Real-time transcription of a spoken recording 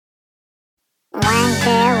One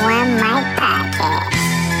Girl, One Mic podcast.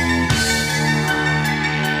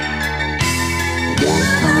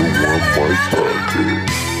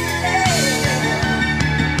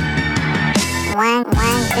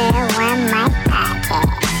 One Girl, One Mic podcast.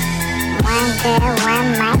 One Girl, One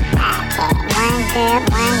Mic podcast.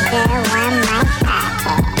 One Girl, One Mic podcast. One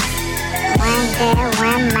Girl, One Mic podcast. One Girl,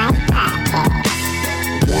 One Mic podcast.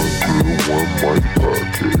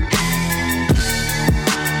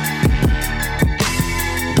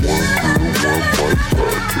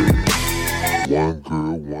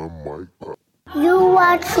 You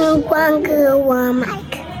watching One Girl, One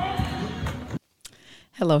Mic.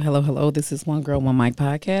 Hello. This is One Girl, One Mic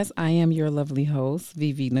podcast. I am your lovely host,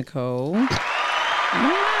 Vivi Nicole. Hey,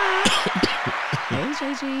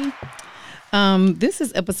 JG. This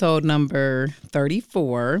is episode number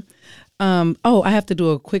 34. I have to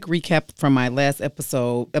do a quick recap from my last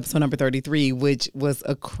episode number 33, which was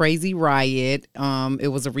a crazy riot.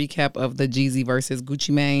 It was a recap of the Jeezy versus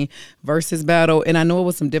Gucci Mane versus battle. And I know it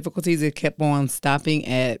was some difficulties. It kept on stopping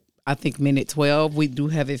at, I think, minute 12. We do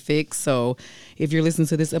have it fixed. So if you're listening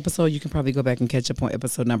to this episode, you can probably go back and catch up on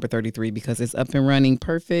episode number 33 because it's up and running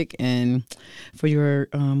perfect and for your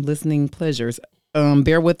listening pleasures.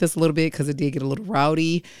 Bear with us a little bit because it did get a little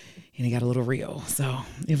rowdy and it got a little real. So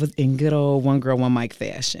it was in good old One Girl, One Mic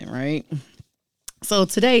fashion, right? So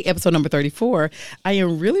today, episode number 34, I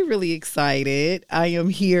am really, really excited. I am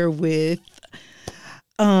here with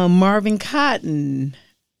Marvin Cotton.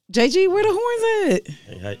 JG, where the horns at?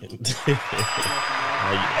 Hey, how you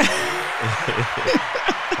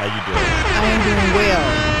doing? I am doing well.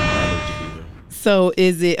 Honored to be here. So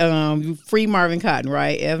is it Free Marvin Cotton,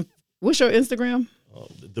 right? What's your Instagram?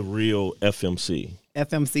 The real FMC.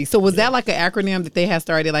 FMC. So was that like an acronym that they had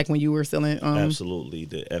started like when you were selling? Absolutely.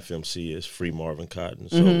 The FMC is Free Marvin Cotton.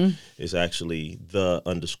 So it's actually the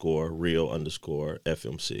 _real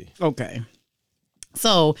 _FMC. Okay.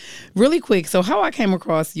 So really quick, so how I came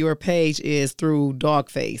across your page is through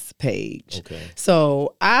Dogface page. Okay.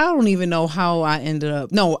 So I don't even know how I ended up.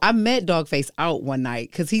 No, I met Dogface out one night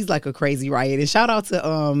because he's like a crazy riot. And shout out to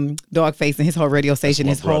Dogface and his whole radio station,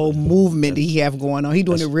 his whole movement that he have going on. He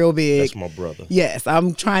doing it real big. That's my brother. Yes,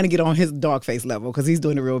 I'm trying to get on his Dogface level because he's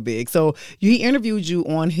doing it real big. So he interviewed you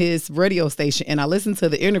on his radio station, and I listened to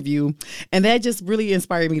the interview, and that just really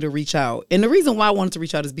inspired me to reach out. And the reason why I wanted to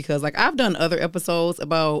reach out is because like I've done other episodes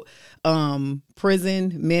about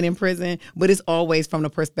prison, men in prison, but it's always from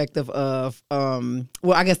the perspective of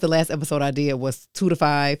I guess the last episode I did was 2 to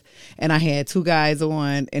 5, and I had 2 guys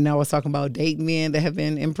on, and I was talking about dating men that have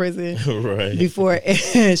been in prison Right. before.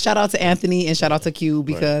 Shout out to Anthony and shout out to Q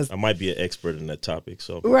because I might be an expert in that topic.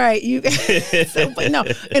 So right, you. But no,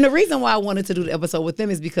 and the reason why I wanted to do the episode with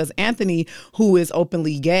them is because Anthony, who is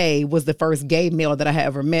openly gay, was the first gay male that I had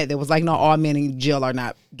ever met that was like, no, all men in jail are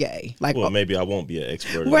not gay. Like, well, maybe I won't be an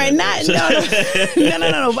expert. right? In Not that.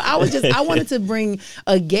 no. But I wanted to bring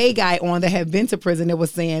a gay guy on that had been to prison that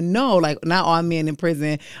was saying no, like not all men in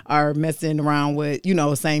prison are messing around with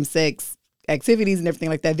same sex activities and everything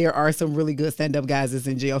like that. There are some really good stand-up guys that's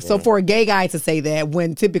in jail. So for a gay guy to say that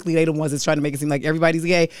when typically they the ones that's trying to make it seem like everybody's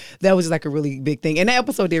gay, that was just like a really big thing. And that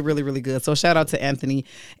episode did really, really good. So shout out to Anthony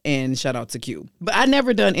and shout out to Q. But I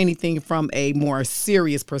never done anything from a more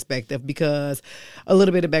serious perspective because a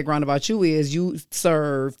little bit of background about you is you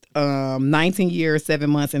served 19 years, 7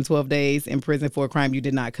 months, and 12 days in prison for a crime you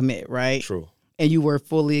did not commit, right? True. And you were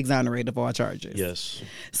fully exonerated of all charges. Yes.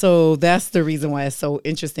 So that's the reason why it's so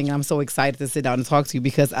interesting. I'm so excited to sit down and talk to you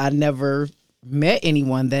because I never met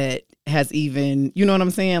anyone that has even, you know what I'm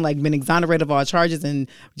saying, like been exonerated of all charges and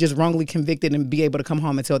just wrongly convicted and be able to come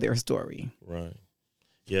home and tell their story. Right.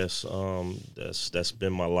 Yes. That's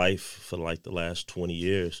been my life for like the last 20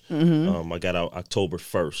 years. I got out October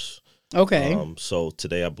 1st. Okay. So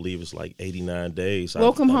today I believe it's like 89 days.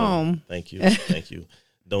 Welcome home. Thank you. Thank you.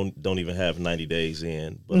 Don't even have 90 days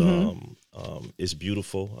in, but it's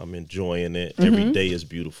beautiful. I'm enjoying it. Every day is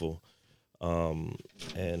beautiful, and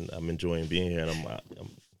I'm enjoying being here. And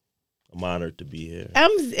I'm honored to be here.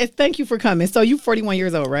 Thank you for coming. So you're 41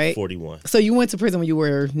 years old, right? 41. So you went to prison when you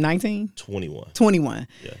were 19? 21. 21.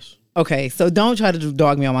 Yes. Okay, so don't try to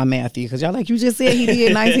dog me on my math, because y'all like, you just said he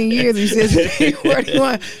did 19 years. You said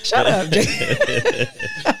 41. Shut up, Jay.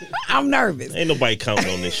 I'm nervous. Ain't nobody counting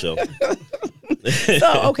on this show.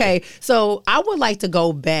 So I would like to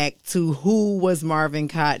go back to who was Marvin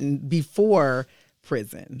Cotton before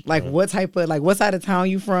prison. Like what type of, like what side of town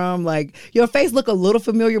you from? Like your face look a little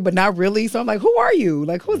familiar, but not really. So I'm like, who are you?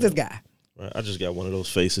 Like, who's this guy? Right. I just got one of those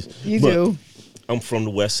faces. You do. I'm from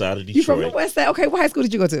the west side of Detroit. You from the west side? Okay, what high school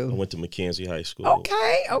did you go I to? went to Mackenzie High School.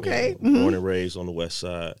 Okay. Yeah, born and raised on the west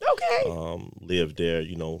side. Okay. Lived there,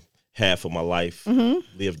 half of my life.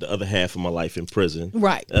 Lived the other half of my life in prison.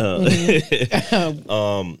 Right. I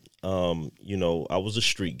was a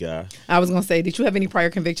street guy. I was going to say, did you have any prior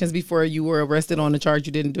convictions before you were arrested on the charge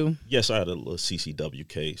you didn't do? Yes, I had a little CCW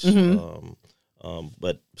case.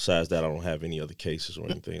 But besides that, I don't have any other cases or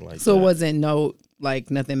anything like that. So it wasn't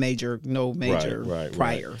nothing major, no major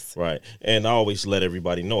priors. Right. And I always let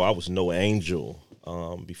everybody know I was no angel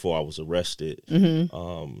before I was arrested.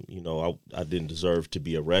 I didn't deserve to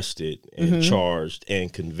be arrested and charged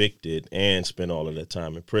and convicted and spend all of that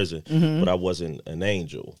time in prison, but I wasn't an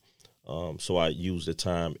angel. So I used the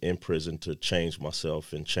time in prison to change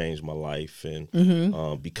myself and change my life and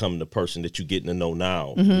become the person that you're getting to know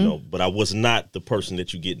now. But I was not the person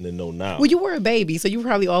that you're getting to know now. Well, you were a baby, so you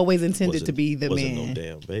probably always intended to be the wasn't man. No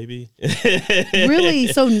damn baby. Really?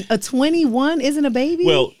 So a 21 isn't a baby?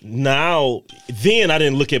 Well, then I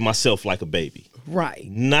didn't look at myself like a baby. Right.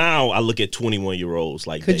 Now I look at 21-year-olds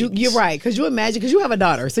like babies. You're right. Because you imagine, because you have a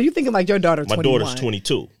daughter. So you're thinking like your daughter's 21. My daughter's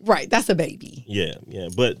 22. Right. That's a baby. Yeah.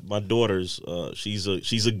 But my daughter's, she's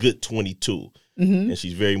a good 22. And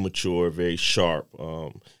she's very mature, very sharp.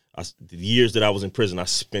 The years that I was in prison, I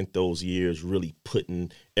spent those years really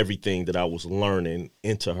putting everything that I was learning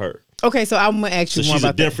into her. Okay, so I'm going to ask you more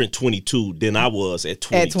about that. So she's a different 22 than I was at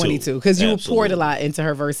 22. At 22, because you poured a lot into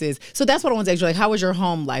her versus. So that's what I want to ask you. Like, how was your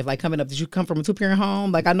home life? Like, coming up, did you come from a 2-parent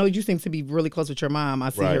home? Like, I know you seem to be really close with your mom. I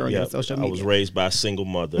see her on your social media. I was raised by a single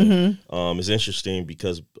mother. It's interesting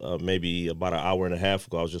because maybe about an hour and a half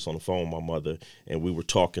ago, I was just on the phone with my mother, and we were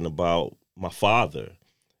talking about my father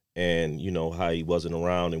and, how he wasn't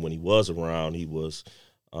around. And when he was around, he was,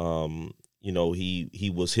 he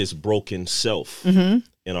was his broken self.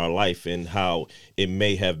 In our life, and how it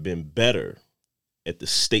may have been better at the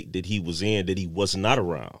state that he was in that he was not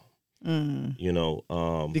around.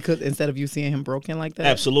 Because instead of you seeing him broken like that.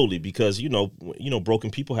 Absolutely, because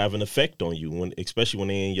broken people have an effect on you especially when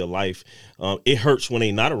they're in your life. It hurts when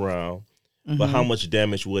they're not around, but how much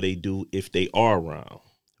damage will they do if they are around?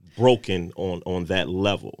 Broken on that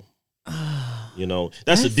level.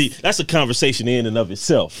 That's a conversation in and of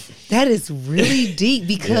itself. That is really deep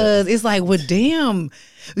because it's like, well, damn.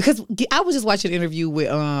 Because I was just watching an interview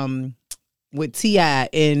with T.I.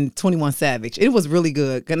 and 21 Savage. It was really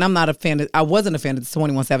good. And I wasn't a fan of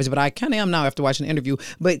 21 Savage, but I kind of am now after watching the interview.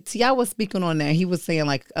 But T.I. was speaking on that. He was saying,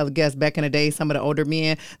 like, I guess back in the day, some of the older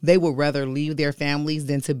men, they would rather leave their families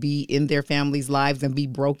than to be in their families' lives and be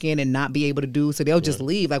broken and not be able to do. So they'll just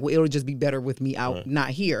leave. Like, well, it'll just be better with me out,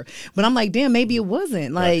 not here. But I'm like, damn, maybe it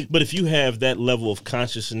wasn't. Like, But if you have that level of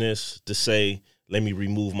consciousness to say, let me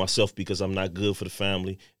remove myself because I'm not good for the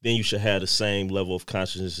family, then you should have the same level of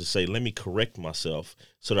consciousness to say, let me correct myself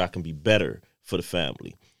so that I can be better for the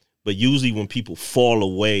family. But usually when people fall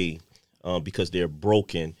away because they're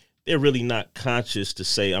broken, they're really not conscious to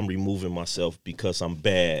say, I'm removing myself because I'm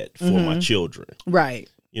bad for my children. Right.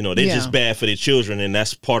 They're just bad for their children, and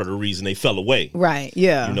that's part of the reason they fell away. Right.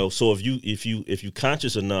 Yeah. So if you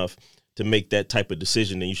conscious enough to make that type of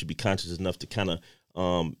decision, then you should be conscious enough to kind of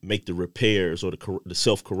make the repairs or the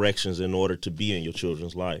self-corrections in order to be in your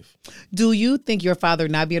children's life. Do you think your father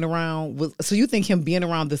not being around so you think him being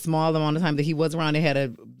around the small amount of time that he was around, it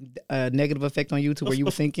had a negative effect on you to where you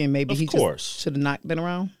were thinking maybe he just should have not been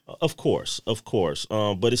around? Of course.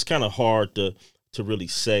 But it's kind of hard to really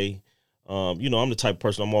say. I'm the type of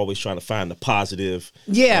person, I'm always trying to find the positive.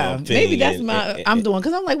 Yeah, thing maybe that's I'm doing,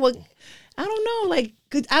 because I'm like, well, I don't know, like,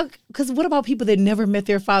 because what about people that never met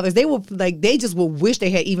their fathers? They will, like, they just will wish they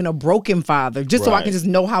had even a broken father, just so I can just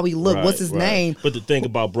know how he looked. What's his name? But the thing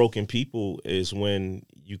about broken people is when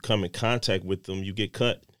you come in contact with them, you get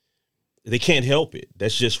cut. They can't help it.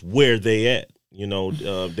 That's just where they at.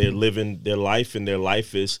 They're living their life, and their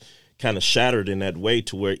life is kind of shattered in that way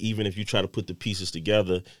to where even if you try to put the pieces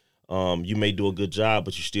together, you may do a good job,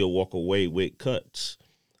 but you still walk away with cuts.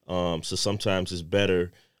 So sometimes it's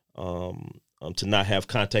better to not have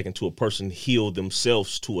contact until a person heal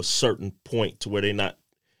themselves to a certain point to where they're not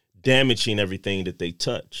damaging everything that they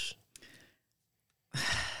touch.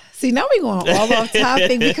 See, now we're going all off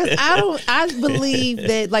topic because I believe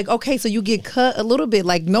that, like, okay, so you get cut a little bit.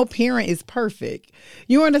 Like, no parent is perfect.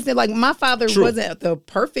 You understand? Like, my father wasn't the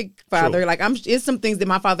perfect father. True. Like, it's some things that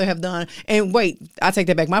my father have done. And wait, I take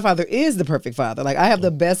that back. My father is the perfect father. Like, I have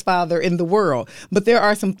the best father in the world. But there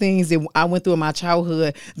are some things that I went through in my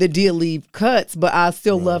childhood that did leave cuts, but I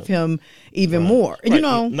still love him even more. And,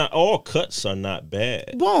 not all cuts are not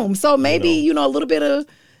bad. Boom. So maybe, a little bit of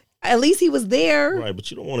At least he was there. Right,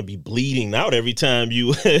 but you don't want to be bleeding out every time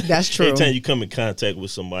you. That's true. Every time you come in contact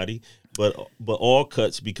with somebody, but all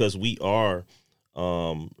cuts, because we are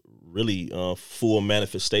really full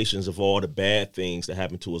manifestations of all the bad things that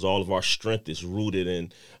happen to us. All of our strength is rooted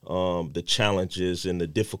in the challenges and the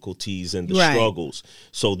difficulties and the struggles.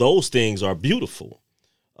 So those things are beautiful.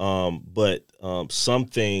 But some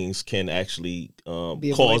things can actually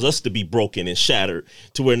cause us to be broken and shattered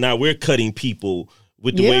to where now we're cutting people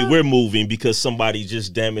with the way we're moving because somebody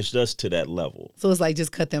just damaged us to that level. So it's like,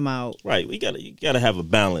 just cut them out. Right. You gotta have a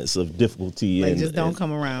balance of difficulty. Like, just don't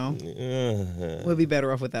come around. We'll be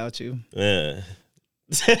better off without you. Yeah.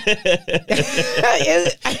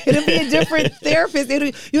 It'll be a different therapist.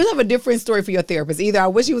 You'll have a different story for your therapist. Either I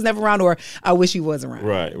wish he was never around, or I wish he was around.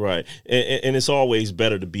 Right. And it's always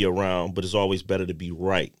better to be around, but it's always better to be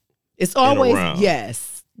right. It's always,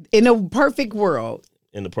 yes. In a perfect world.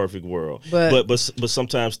 In the perfect world. But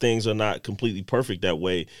sometimes things are not completely perfect that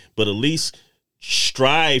way. But at least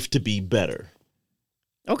strive to be better.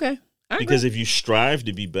 Okay. Because if you strive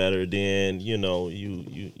to be better, then you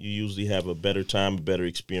usually have a better time, a better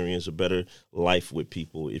experience, a better life with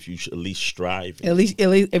people if you at least strive. At least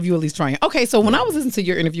if you at least trying. Okay, so when I was listening to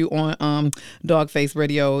your interview on Dogface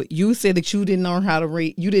Radio, you said that you didn't learn how to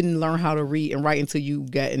read. You didn't learn how to read and write until you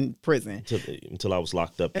got in prison. Until I was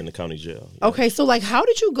locked up in the county jail. Yeah. Okay, so like, how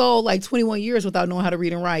did you go like 21 years without knowing how to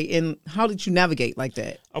read and write, and how did you navigate like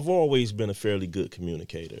that? I've always been a fairly good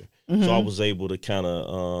communicator. So I was able to kind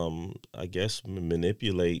of, I guess,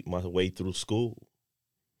 manipulate my way through school,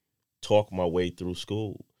 talk my way through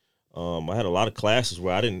school. I had a lot of classes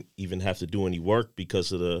where I didn't even have to do any work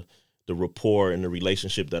because of the rapport and the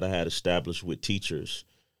relationship that I had established with teachers.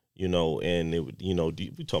 And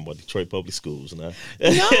we talking about Detroit Public Schools now.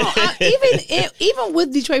 Even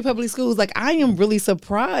with Detroit Public Schools, like, I am really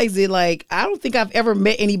surprised that, like, I don't think I've ever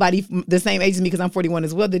met anybody the same age as me, because I'm 41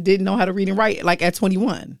 as well, that didn't know how to read and write, like, at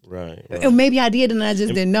 21. Right. And maybe I did, and I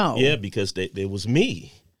just didn't know. Yeah, because it was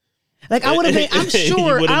me. Like, I would have been. I'm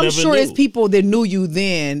sure it's people that knew you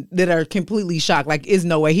then that are completely shocked. Like, there's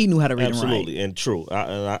no way he knew how to read and write. Absolutely, and true.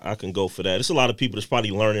 I can go for that. There's a lot of people that's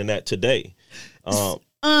probably learning that today.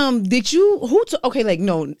 Did you, who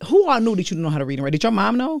all knew that you didn't know how to read and write? Did your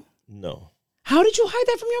mom know? No. How did you hide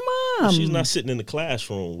that from your mom? Well, she's not sitting in the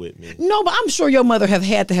classroom with me. No, but I'm sure your mother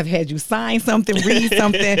had to have had you sign something, read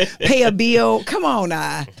something, pay a bill. Come on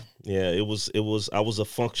now. Yeah, it was. I was a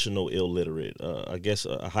functional illiterate. I guess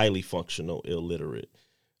a highly functional illiterate,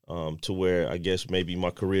 to where I guess maybe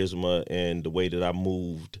my charisma and the way that I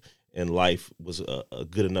moved in life was a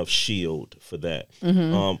good enough shield for that.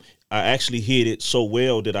 I actually hid it so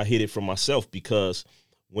well that I hid it from myself, because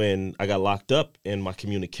when I got locked up and my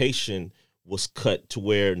communication was cut to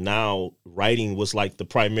where now writing was like the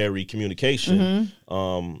primary communication,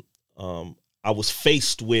 I was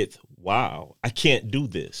faced with, wow, I can't do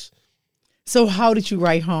this. So how did you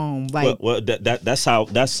write home? Like, well, that's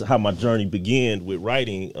how my journey began with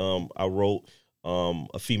writing. I wrote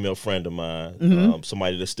a female friend of mine,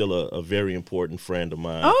 somebody that's still a very important friend of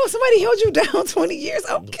mine. Oh, somebody held you down 20 years.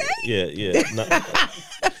 Okay. Yeah.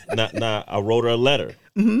 Now, I wrote her a letter,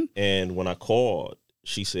 and when I called,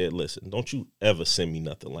 she said, "Listen, don't you ever send me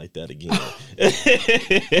nothing like that again."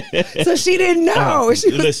 So she didn't know.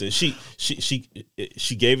 Listen,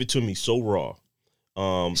 she gave it to me so raw.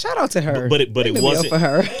 Shout out to her, but it wasn't for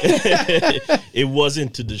her. It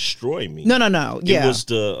wasn't to destroy me. No. Yeah, it was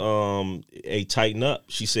to tighten up.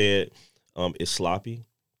 She said, "It's sloppy.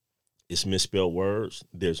 It's misspelled words.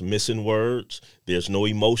 There's missing words. There's no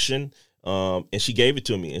emotion." And she gave it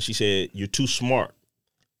to me, and she said, "You're too smart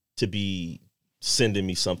to be sending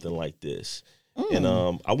me something like this." And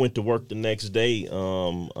I went to work the next day,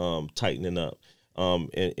 tightening up.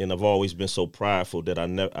 And I've always been so prideful that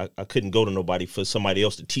I couldn't go to nobody for somebody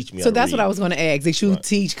else to teach me. So that's what I was going to ask. Did you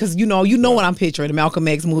teach? Because you know what I'm picturing, the Malcolm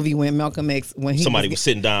X movie when he somebody was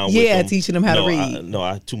sitting down with him, teaching them how to read.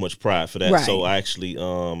 I had too much pride for that. Right. So I actually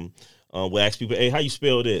would ask people, "Hey, how you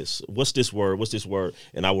spell this? What's this word? What's this word?"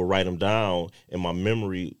 And I would write them down. And my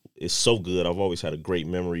memory is so good. I've always had a great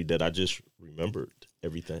memory that I just remembered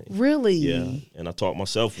everything. Really? Yeah. And I taught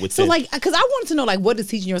myself with So like, because I wanted to know, like, what does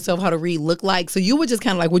teaching yourself how to read look like? So you would just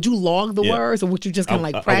kind of like, would you log the words, or would you just kind of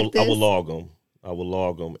like practice? I would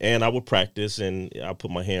log them. And I would practice, and I put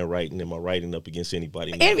my handwriting and my writing up against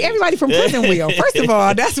anybody. Everybody from prison will. First of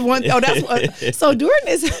all, that's one. Oh, that's one. So during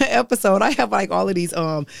this episode, I have like all of these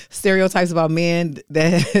stereotypes about men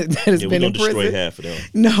that has been in prison. Destroy half of them.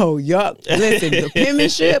 No, yup. Listen, the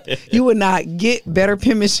penmanship, you would not get better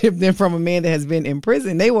penmanship than from a man that has been in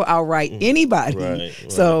prison. They will outright anybody. Right.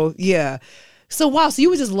 So yeah. So wow, so you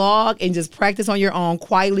would just log and just practice on your own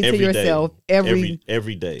quietly Every to day. yourself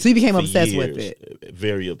every day. So you became for obsessed with years. it.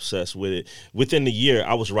 Very obsessed with it. Within the year,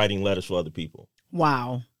 I was writing letters for other people.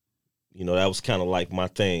 Wow. You know, that was kind of like my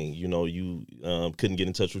thing. You know, you couldn't get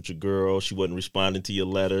in touch with your girl. She wasn't responding to your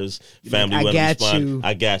letters. Family I wasn't got responding. you.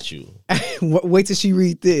 I got you. Wait till she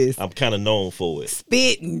read this. I'm kind of known for it.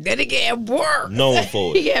 Spitting. Then it get worse. Known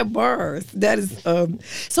for He it. get worse. That is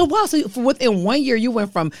so wow. So for within 1 year, you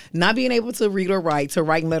went from not being able to read or write to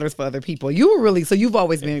writing letters for other people. You were really you've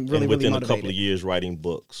always been really And within really a couple of motivated. years, writing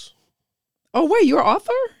books. Oh wait, you're an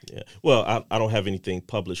author? Yeah. Well, I don't have anything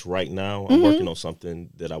published right now. I'm working on something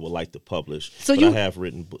that I would like to publish. So but you- I have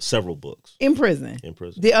written several books In prison. in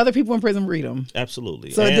prison. Did other people in prison read them?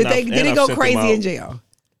 Absolutely. So And did I've- it and I've go sent them crazy out. in jail?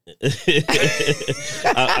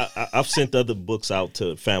 I've sent other books out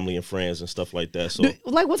to family and friends and stuff like that. So,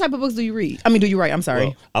 Like what type of books do you read? I mean, do you write? I'm sorry.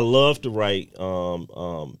 well, I love to write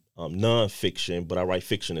nonfiction, but I write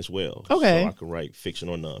fiction as well. Okay. So I can write fiction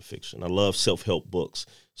or nonfiction. I love self-help books,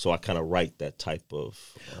 so I kind of write that type of.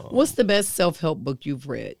 What's the best self-help book you've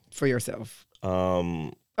read for yourself?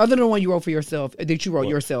 Um, Other than the one you wrote for yourself, that you wrote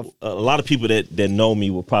yourself. a lot of people that know me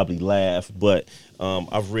will probably laugh, but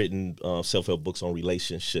I've written self-help books on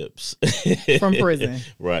relationships. From prison.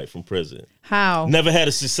 Right, from prison. How? Never had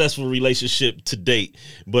a successful relationship to date,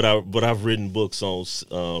 but I've written books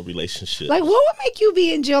on relationships. Like, what would make you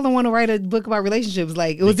be in jail and want to write a book about relationships?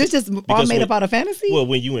 Like, was this just all because made when- up out of fantasy? Well,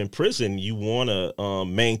 when you're in prison, you want to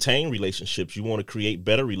maintain relationships. You want to create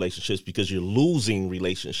better relationships because you're losing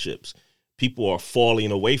relationships. People are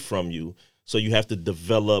falling away from you. So you have to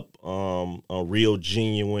develop real,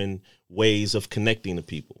 genuine ways of connecting to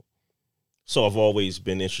people. So I've always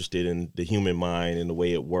been interested in the human mind and the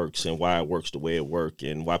way it works and why it works the way it works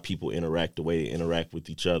and why people interact the way they interact with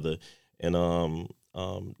each other. And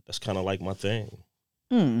that's kind of like my thing.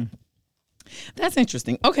 That's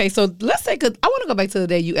interesting. Okay, so let's say, cause I want to go back to the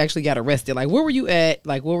day you actually got arrested. Like, where were you at?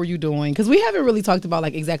 Like, what were you doing? Because we haven't really talked about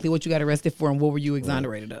like exactly what you got arrested for and what were you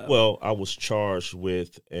exonerated of. Well, I was charged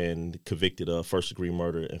with and convicted of first-degree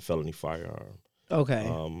murder and felony firearm. Okay.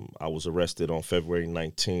 I was arrested on February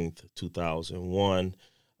 19th, 2001.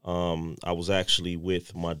 I was actually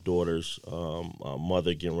with my daughter's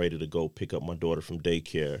mother getting ready to go pick up my daughter from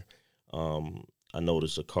daycare. I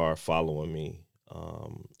noticed a car following me,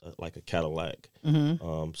 like a Cadillac.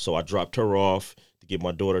 So I dropped her off to get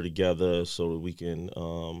my daughter together so that we can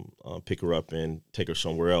pick her up and take her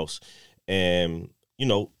somewhere else. And, you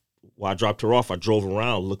know, while I dropped her off, I drove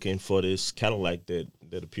around looking for this Cadillac that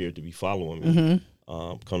appeared to be following me.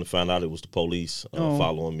 Come to find out it was the police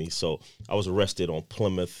following me. So I was arrested on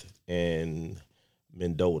Plymouth and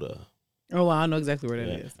Mendota. Oh, wow, I know exactly where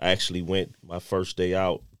that is. I actually went my first day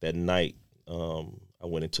out that night. I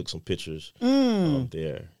went and took some pictures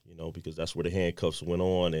there, you know, because that's where the handcuffs went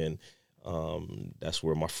on, and that's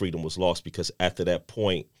where my freedom was lost. Because after that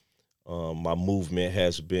point, my movement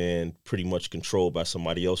has been pretty much controlled by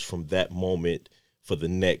somebody else from that moment for the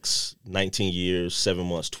next 19 years, 7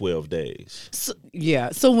 months, 12 days. So,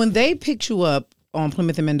 yeah. So when they picked you up on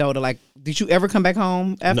Plymouth and Mendota, like, did you ever come back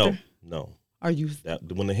home after? No. Are you?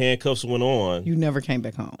 When the handcuffs went on, You never came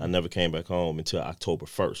back home. I never came back home until October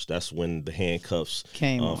 1st. That's when the handcuffs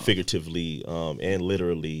Came off. figuratively and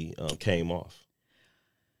literally came off.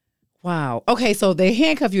 Wow. Okay, so they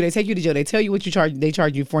handcuff you. They take you to jail. They tell you what they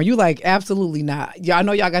charge you for. And you like, absolutely not. Yeah, I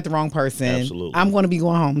know y'all got the wrong person. Absolutely. I'm going to be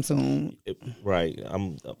going home soon. Right.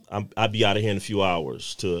 I'll be out of here in a few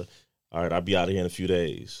hours. All right, I'll be out of here in a few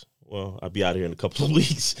days. Well, I'll be out of here in a couple of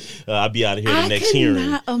weeks. I'll be out of here the next hearing.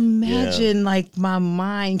 I cannot imagine, like, my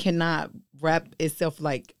mind cannot wrap itself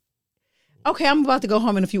like, okay, I'm about to go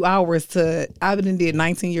home in a few hours I've been did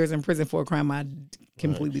 19 years in prison for a crime I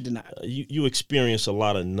completely denied. You experience a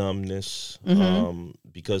lot of numbness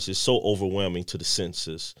because it's so overwhelming to the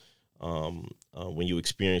senses when you're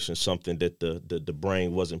experiencing something that the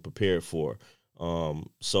brain wasn't prepared for.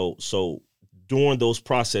 So during those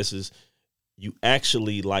processes, you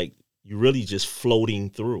actually you're really just floating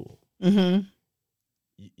through. You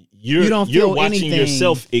You're don't feel watching anything.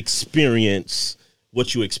 yourself experience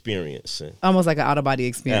what you experiencing. Almost like an out-of-body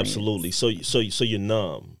experience. Absolutely. So you're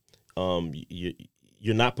numb.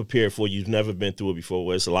 You're not prepared for it. You've never been through it before.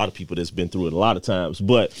 Well, it's a lot of people that's been through it a lot of times,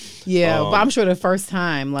 but Yeah, but I'm sure the first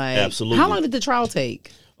time, like, Absolutely. How long did the trial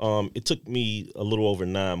take? it took me a little over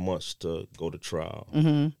 9 months to go to trial.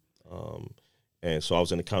 And so I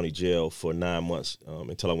was in the county jail for 9 months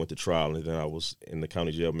until I went to trial, and then I was in the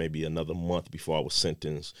county jail maybe another month before I was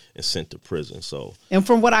sentenced and sent to prison. So, And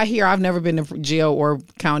from what I hear, I've never been to jail or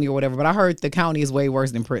county or whatever, but I heard the county is way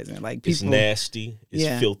worse than prison. Like, people, it's nasty, it's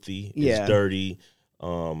Yeah. filthy, Yeah. it's dirty.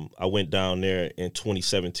 I went down there in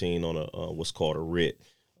 2017 on a what's called a writ,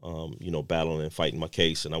 battling and fighting my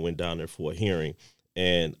case, and I went down there for a hearing,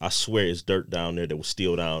 and I swear it's dirt down there that was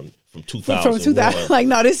still down from 2000. From 2000, like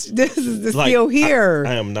no, this is like, still here.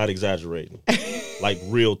 I am not exaggerating, like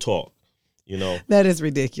real talk. That is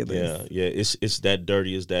ridiculous. Yeah, it's that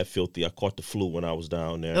dirty, it's that filthy. I caught the flu when I was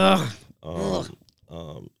down there. I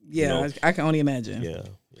can only imagine. Yeah,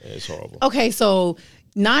 it's horrible. Okay, so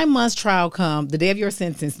 9 months trial come the day of your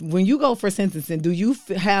sentence. When you go for sentencing, do you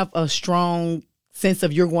have a strong sense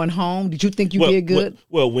of you're going home? Did you think you did good?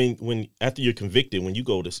 Well, when after you're convicted, when you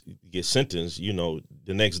go to get sentenced, the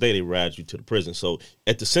next day they ride you to the prison. So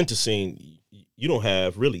at the sentencing, you don't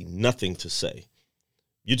have really nothing to say.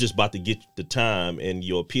 You're just about to get the time, and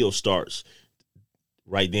your appeal starts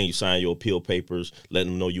right then. You sign your appeal papers, let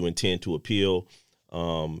them know you intend to appeal,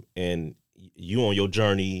 and you on your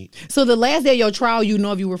journey. So the last day of your trial, you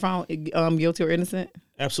know if you were found guilty or innocent?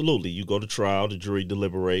 Absolutely. You go to trial, the jury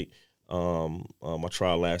deliberate. My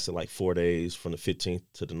trial lasted like 4 days, from the 15th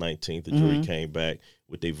to the 19th. The jury came back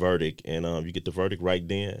with their verdict, and you get the verdict right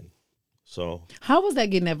then. So how was that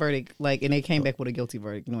getting that verdict? Like, and they came back with a guilty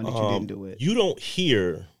verdict, knowing that you didn't do it. You don't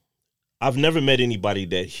hear. I've never met anybody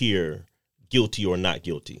that hear guilty or not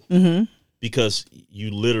guilty, because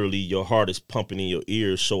you literally, your heart is pumping in your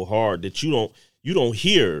ears so hard that you don't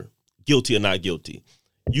hear guilty or not guilty.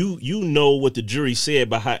 You know what the jury said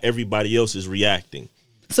by how everybody else is reacting.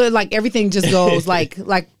 So like everything just goes like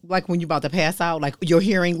when you're about to pass out, like your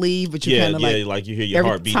hearing leave, but you kind of like you hear your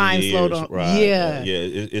heart beating in your ears. Right. Yeah.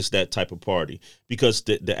 It's that type of party, because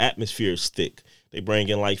the atmosphere is thick. They bring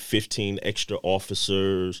in like 15 extra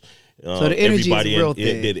officers. So the energy is real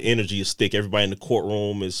thick. The energy is thick. Everybody in the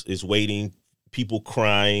courtroom is waiting. People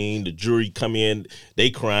crying. The jury come in, they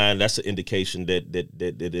crying. That's an indication that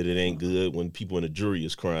it ain't good when people in the jury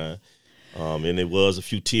is crying. And it was a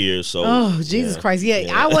few tears. So, Jesus Christ.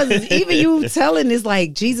 Yeah. I wasn't, even you telling this,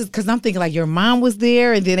 like, Jesus, because I'm thinking, like, your mom was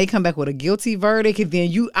there, and then they come back with a guilty verdict, and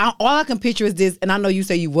then all I can picture is this, and I know you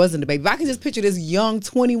say you wasn't a baby, but I can just picture this young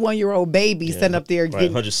 21-year-old baby sitting up there. Right,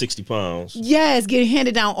 getting 160 pounds. Yes, getting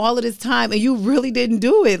handed down all of this time, and you really didn't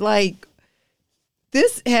do it. Like,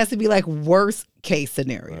 this has to be, like, worst case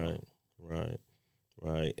scenario.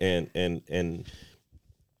 Right. And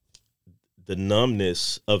the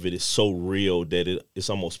numbness of it is so real that it's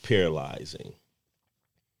almost paralyzing.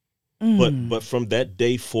 But from that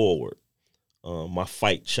day forward, my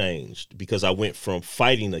fight changed, because I went from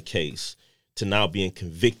fighting a case to now being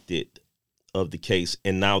convicted of the case,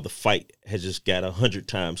 and now the fight has just got 100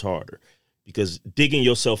 times harder, because digging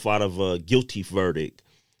yourself out of a guilty verdict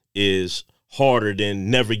is harder than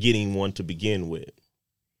never getting one to begin with.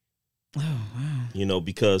 Oh, wow.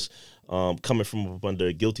 Because coming from up under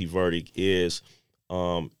a guilty verdict is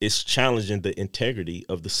it's challenging the integrity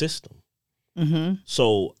of the system.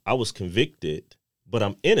 So I was convicted, but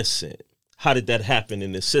I'm innocent. How did that happen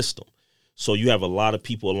in this system? So you have a lot of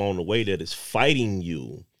people along the way that is fighting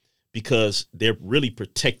you, because they're really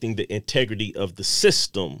protecting the integrity of the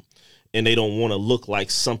system, and they don't want to look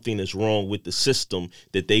like something is wrong with the system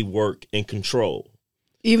that they work and control.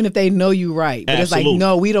 Even if they know you right. But Absolutely. It's like,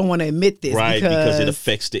 no, we don't want to admit this. Right, because it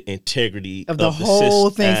affects the integrity of the whole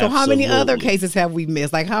system. thing. So how many other Absolutely. cases have we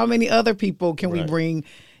missed? Like, how many other people can we bring?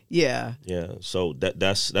 Yeah. Yeah, so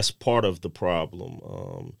that's part of the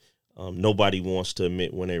problem. Nobody wants to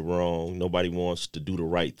admit when they're wrong. Nobody wants to do the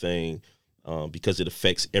right thing, because it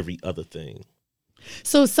affects every other thing.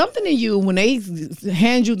 So something in you, when they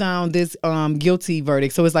hand you down this guilty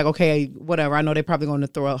verdict, so it's like, okay, whatever, I know they're probably going to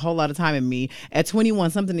throw a whole lot of time at me. At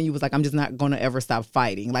 21, something in you was like, I'm just not going to ever stop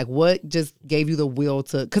fighting. Like, what just gave you the will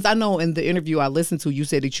to, because I know in the interview I listened to, you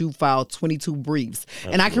said that you filed 22 briefs.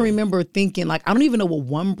 Absolutely. And I can remember thinking, like, I don't even know what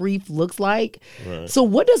one brief looks like. Right. So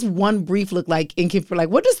what does one brief look like?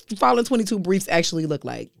 What does filing 22 briefs actually look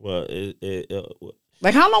like? Well,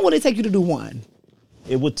 like, how long would it take you to do one?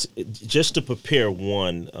 It would, just to prepare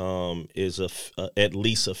one, is at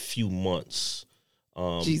least a few months.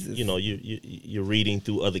 Jesus. You're reading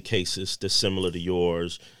through other cases that's similar to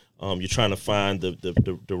yours. You're trying to find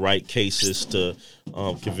the right cases to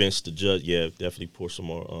convince the judge. Yeah, definitely pour some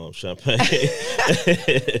more champagne.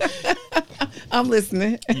 I'm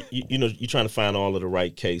listening. You're trying to find all of the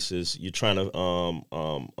right cases. You're trying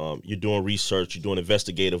to you're doing research. You're doing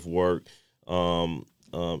investigative work, and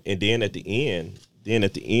then at the end.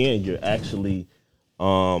 You're actually,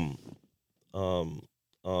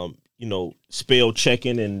 spell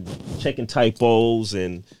checking and checking typos,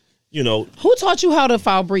 and Who taught you how to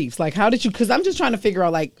file briefs? Like, how did you? Because I'm just trying to figure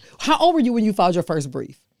out, like, how old were you when you filed your first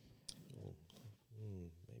brief?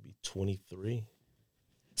 Maybe 23.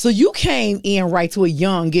 So you came in right to it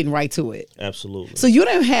young, getting right to it. Absolutely. So you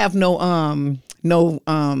didn't have no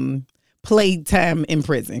playtime in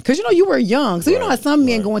prison because you were young. So you know how some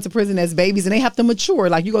men go into prison as babies and they have to mature.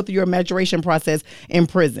 Like you go through your maturation process in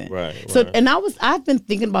prison. Right. So and I've been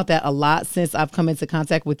thinking about that a lot since I've come into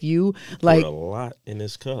contact with you. Like a lot in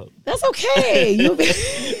this cup. That's okay.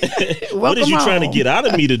 What is you trying to get out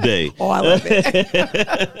of me today? Oh, I love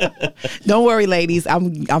it. Don't worry, ladies.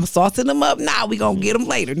 I'm saucing them up now. We gonna get them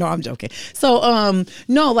later. No, I'm joking. So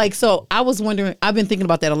so I was wondering. I've been thinking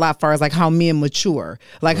about that a lot, far as like how men mature,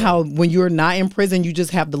 like how when you're not in prison, you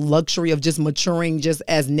just have the luxury of just maturing just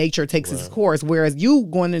as nature takes its course. Whereas you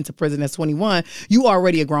going into prison at 21, you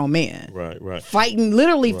already a grown man. Right.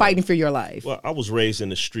 Fighting for your life. Well, I was raised in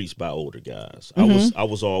the streets by older guys. I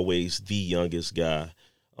was always the youngest guy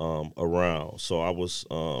around. So I was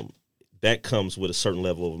that comes with a certain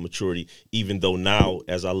level of maturity, even though now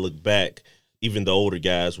as I look back, even the older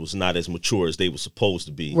guys was not as mature as they were supposed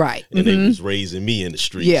to be. Right. And they was raising me in the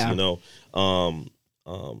streets,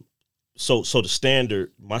 So the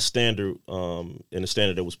standard, my standard, and the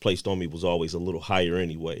standard that was placed on me was always a little higher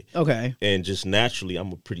anyway. Okay. And just naturally,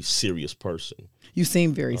 I'm a pretty serious person. You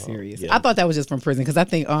seem very serious. Yeah. I thought that was just from prison because I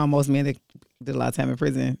think most men that did a lot of time in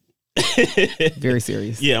prison, very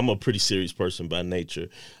serious. Yeah, I'm a pretty serious person by nature.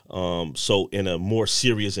 So in a more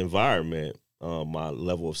serious environment, my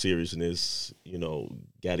level of seriousness,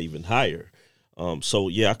 got even higher. So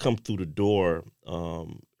yeah, I come through the door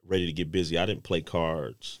ready to get busy. I didn't play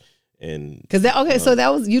cards. So that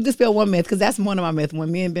was, you dispelled one myth, because that's one of my myths.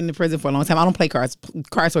 When men been in prison for a long time, I don't play cards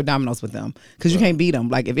or dominoes with them because you can't beat them.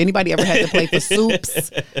 Like if anybody ever had to play for soups,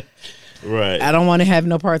 right? I don't want to have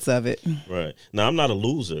no parts of it. Right. Now I'm not a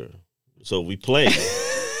loser, so we play.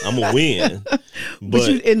 I'm a win. But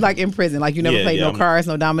you in prison, like you never played no cards,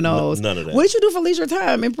 no dominoes, none of that. What did you do for leisure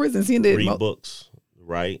time in prison? Read books,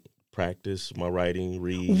 write, practice my writing,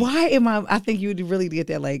 read. Why I think you really did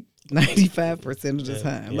that like 95% of the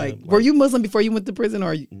time. Yeah, were you Muslim before you went to prison,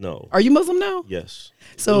 or no? Are you Muslim now? Yes.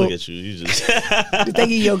 So look at you. You just they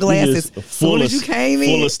gave your glasses as soon as you came in.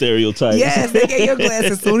 Full of stereotypes. Yes, they gave your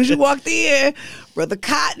glasses as soon as you walked in. Brother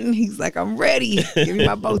Cotton, he's like, I'm ready. Give me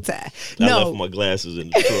my bow tie. I left my glasses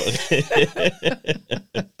in the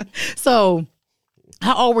truck. So,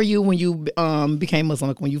 how old were you when you became Muslim?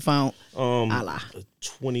 Like when you found Allah?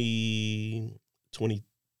 22,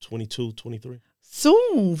 23.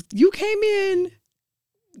 Soon you came in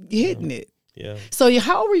hitting it. Yeah. So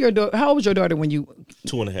how old was your daughter when you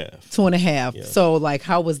 2.5? 2.5. Yeah. So like,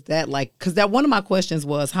 how was that like? Because that one of my questions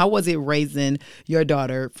was, how was it raising your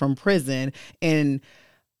daughter from prison? And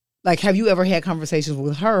like, have you ever had conversations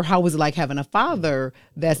with her? How was it like having a father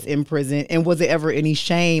that's in prison? And was there ever any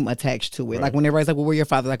shame attached to it? Right. Like when everybody's like, well, where's your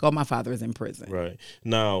father? Like, oh, my father is in prison. Right.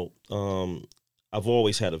 Now, I've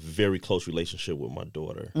always had a very close relationship with my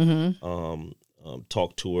daughter. Mm-hmm.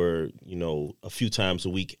 Talk to her, a few times a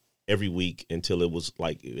week, every week, until it was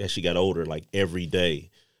like, as she got older, like every day,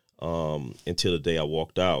 until the day I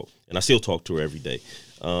walked out. And I still talk to her every day.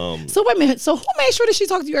 So wait a minute. So who made sure that she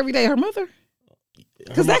talked to you every day? Her mother?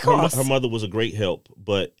 Because that costs. Her mother was a great help,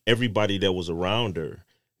 but everybody that was around her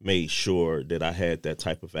made sure that I had that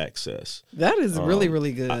type of access. That is really,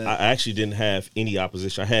 really good. I actually didn't have any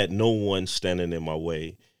opposition. I had no one standing in my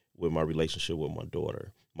way with my relationship with my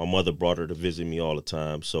daughter. My mother brought her to visit me all the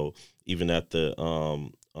time. So even at the,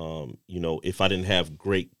 if I didn't have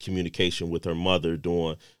great communication with her mother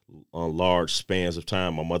during large spans of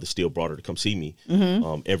time, my mother still brought her to come see me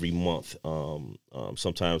every month.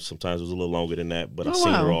 Sometimes it was a little longer than that, but I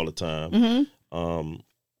seen her all the time.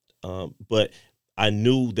 Mm-hmm. But I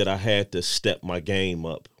knew that I had to step my game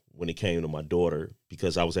up when it came to my daughter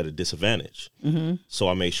because I was at a disadvantage. Mm-hmm. So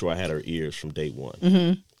I made sure I had her ears from day one.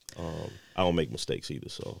 Mm-hmm. I don't make mistakes either,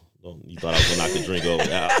 so you thought I was gonna knock the drink over.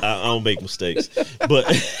 I don't make mistakes, but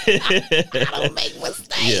I don't make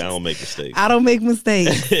mistakes. Yeah, I don't make mistakes. I don't make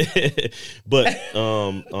mistakes. But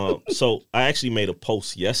so I actually made a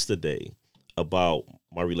post yesterday about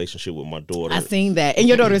my relationship with my daughter. I seen that, and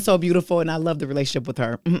your daughter is so beautiful, and I love the relationship with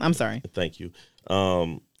her. I'm sorry. Thank you.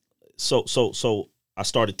 So I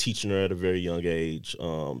started teaching her at a very young age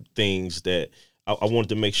things that I wanted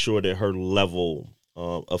to make sure that her level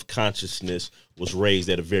of consciousness was raised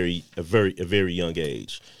at a very young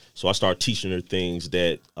age. So I started teaching her things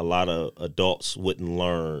that a lot of adults wouldn't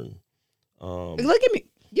learn. Look at me.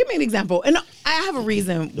 Give me an example. And I have a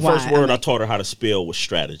reason the why. The first word I taught her how to spell was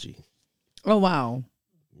strategy. Oh, wow.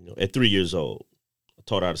 At 3 years old, I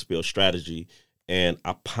taught her how to spell strategy, and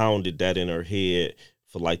I pounded that in her head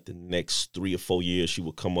for like the next 3 or 4 years. She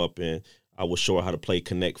would come up and I would show her how to play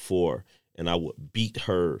Connect Four, and I would beat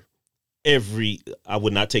her I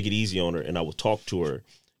would not take it easy on her, and I would talk to her,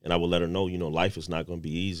 and I would let her know, life is not going to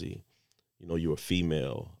be easy. You're a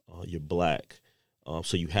female, you're Black,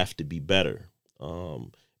 so you have to be better.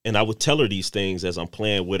 And I would tell her these things as I'm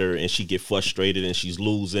playing with her, and she get frustrated and she's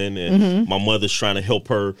losing, and my mother's trying to help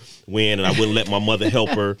her win, and I wouldn't let my mother help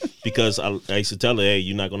her because I used to tell her, hey,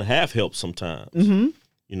 you're not going to have help sometimes.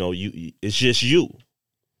 It's just you,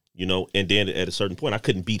 and then at a certain point I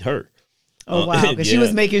couldn't beat her. Oh, wow. Because she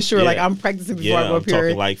was making sure, like, I'm practicing before I go up here. I'm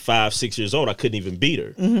talking like 5-6 years old. I couldn't even beat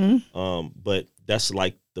her. But that's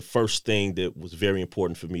like the first thing that was very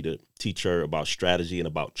important for me to teach her about strategy and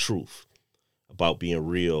about truth, about being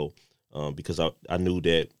real, because I knew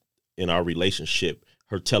that in our relationship,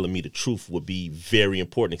 her telling me the truth would be very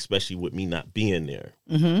important, especially with me not being there.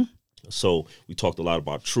 So we talked a lot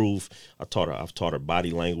about truth. I've taught her body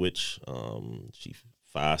language. She's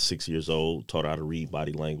 5-6 years old, taught her how to read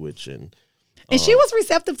body language. And she was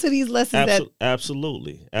receptive to these lessons.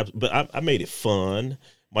 Absolutely. But I made it fun.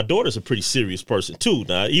 My daughter's a pretty serious person too.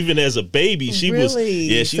 Now, even as a baby, she was.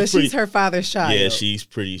 Yeah, she's her father's child. Yeah, she's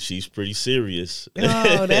pretty serious.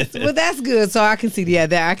 Oh, that's good. So I can see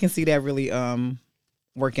that I can see that really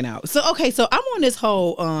working out. So so I'm on this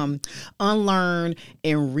whole unlearn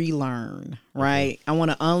and relearn, right? I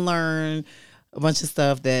want to unlearn a bunch of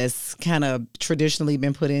stuff that's kind of traditionally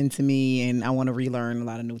been put into me, and I want to relearn a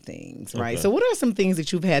lot of new things, right? So what are some things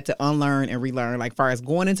that you've had to unlearn and relearn, like far as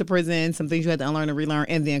going into prison, some things you had to unlearn and relearn,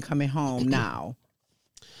 and then coming home now?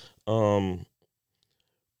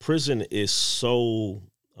 Prison is so,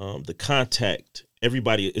 the contact,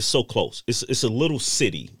 everybody is so close. It's a little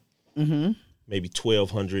city, maybe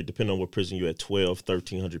 1,200, depending on what prison you're at,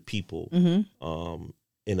 1,300 people,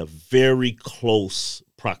 in a very close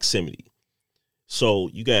proximity. So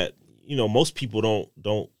you got, most people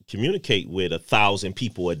don't communicate with 1,000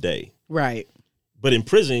 people a day. Right. But in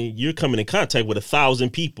prison, you're coming in contact with 1,000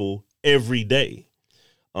 people every day.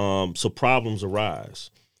 So problems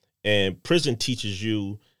arise. And prison teaches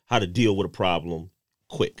you how to deal with a problem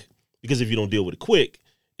quick. Because if you don't deal with it quick,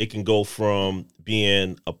 it can go from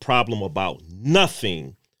being a problem about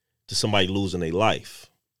nothing to somebody losing their life.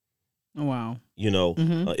 Oh, wow.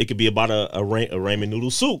 It could be about a ramen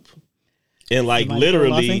noodle soup. And like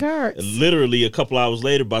literally a couple hours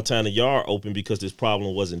later, by the time the yard opened, because this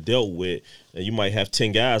problem wasn't dealt with, and you might have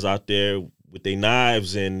 10 guys out there with their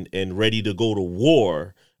knives and ready to go to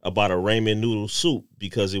war about a ramen noodle soup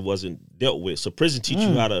because it wasn't dealt with. So prison teach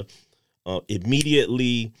you how to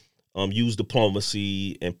immediately use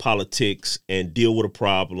diplomacy and politics and deal with a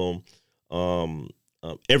problem.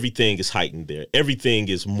 Everything is heightened there. Everything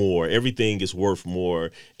is more. Everything is worth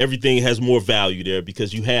more. Everything has more value there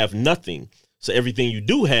because you have nothing. So everything you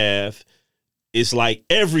do have is like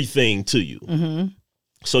everything to you.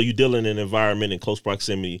 So you deal in an environment in close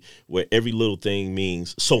proximity where every little thing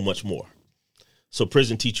means so much more. So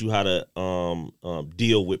prison teach you how to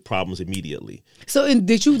deal with problems immediately. So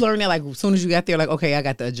did you learn that like as soon as you got there, like, okay, I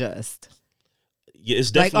got to adjust? Yeah,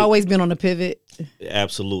 it's definitely like always been on the pivot.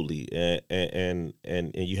 Absolutely, and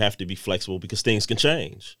you have to be flexible because things can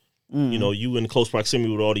change. You in close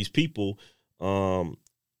proximity with all these people,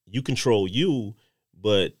 you control you,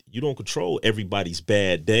 but you don't control everybody's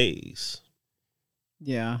bad days.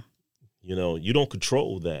 Yeah, you don't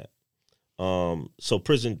control that. So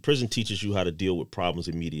prison teaches you how to deal with problems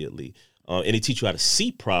immediately, and it teaches you how to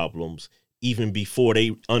see problems even before they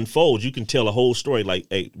unfold. You can tell a whole story like,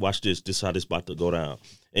 hey, watch this. This is how this about to go down.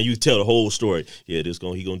 And you tell the whole story. Yeah,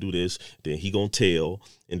 he gonna do this. Then he gonna tell.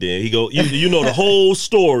 And then he go, you know the whole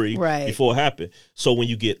story right before it happened. So when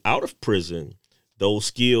you get out of prison, those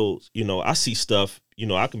skills, I see stuff,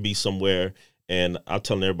 I can be somewhere and I'm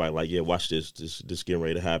telling everybody like, yeah, watch this getting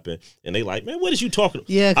ready to happen. And they like, man, what is you talking about?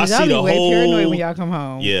 Yeah, because y'all be way paranoid when y'all come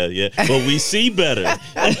home. Yeah. But we see better.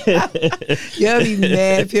 Y'all be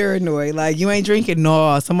mad paranoid. Like, you ain't drinking?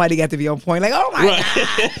 No, somebody got to be on point. Like, oh my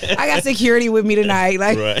God, I got security with me tonight.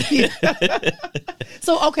 Like, right.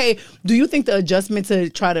 So, okay, do you think the adjustment to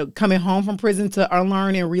try to coming home from prison to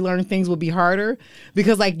unlearn and relearn things would be harder?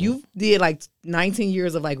 Because like you did like 19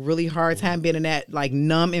 years of like really hard time being in that like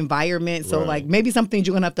numb environment. So like maybe some things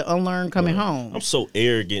you're gonna have to unlearn coming home. I'm so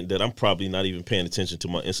arrogant that I'm probably not even paying attention to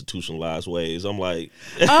my institutionalized ways. I'm like,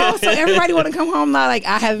 oh, so everybody want to come home now? Like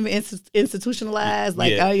I haven't been institutionalized.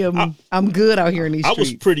 Like I'm good out here in these streets. I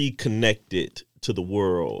was pretty connected to the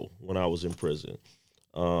world when I was in prison.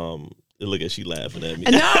 Look at she laughing at me.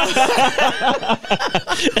 No,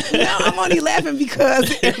 I'm only laughing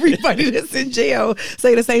because everybody that's in jail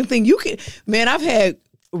say the same thing. I've had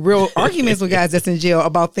real arguments with guys that's in jail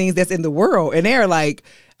about things that's in the world, and they're like,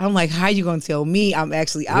 I'm like, how you gonna tell me I'm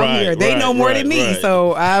actually out Right, here? They right, know more right, than me, right.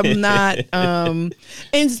 so I'm not. And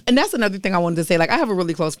that's another thing I wanted to say. Like, I have a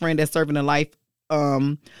really close friend that's serving a life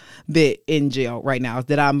bit in jail right now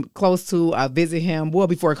that I'm close to. I visit him. Well,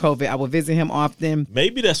 before COVID, I would visit him often.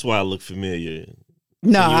 Maybe that's why I look familiar.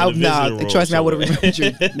 No, in the visiting room trust me, I would have somewhere.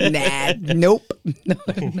 remembered you. Nah, nope.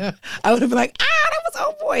 No. I would have been like, that was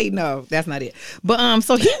oh boy. No, that's not it. But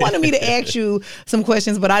so he wanted me to ask you some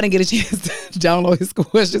questions, but I didn't get a chance to download his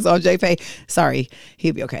questions on JPay. Sorry,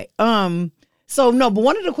 he'll be okay. So no, but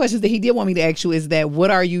one of the questions that he did want me to ask you is that what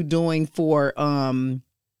are you doing for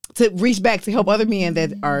to reach back to help other men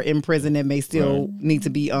that are in prison that may still need to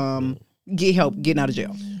be get help getting out of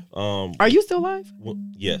jail? Are you still alive?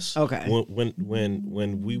 Yes. Okay.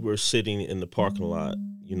 When we were sitting in the parking lot,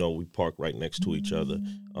 we parked right next to each other.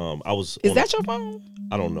 Is that your phone?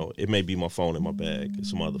 I don't know. It may be my phone in my bag. It's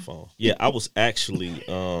some other phone. Yeah, I was actually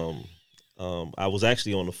on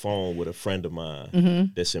the phone with a friend of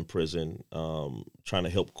mine that's in prison, trying to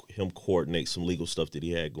help him coordinate some legal stuff that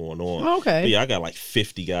he had going on. Okay. But yeah, I got like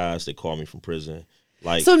 50 guys that call me from prison.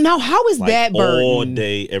 Like, so now, how is that burden? All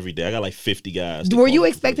day, every day. I got like 50 guys. Were you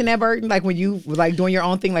expecting that burden, like when you were like doing your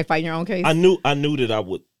own thing, like fighting your own case? I knew that I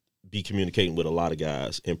would be communicating with a lot of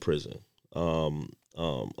guys in prison. A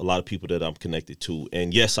lot of people that I'm connected to,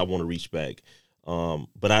 and yes, I want to reach back.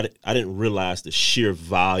 But I didn't realize the sheer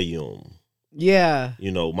volume. Yeah.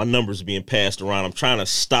 My number's being passed around. I'm trying to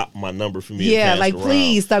stop my number from being passed around.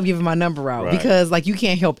 Please stop giving my number out Right. because like you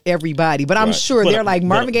can't help everybody. But I'm sure they're like,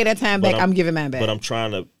 Marvin gave that time back, I'm giving mine back. But I'm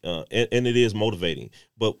trying to, and it is motivating,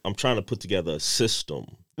 but I'm trying to put together a system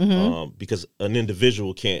because an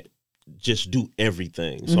individual can't just do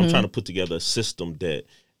everything. So I'm trying to put together a system that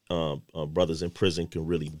brothers in prison can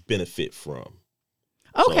really benefit from.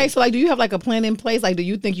 Okay, so like, do you have like a plan in place? Like, do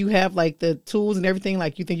you think you have like the tools and everything?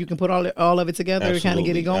 Like, you think you can put all of it together to kind of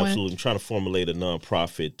get it going? Absolutely. I'm trying to formulate a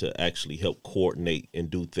nonprofit to actually help coordinate and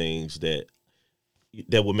do things that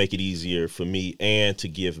will make it easier for me and to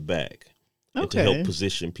give back and to help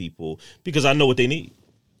position people because I know what they need.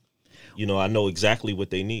 I know exactly what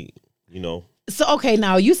they need. So okay,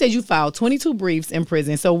 now you said you filed 22 briefs in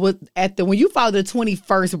prison. So when you filed the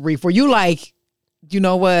 21st brief, were you like, you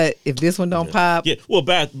know what? If this one don't pop, yeah. Well,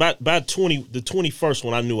 by the 21st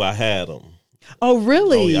one, I knew I had them. Oh,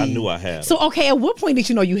 really? Oh, yeah, I knew I had them. So okay, at what point did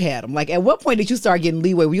you know you had them? Like, at what point did you start getting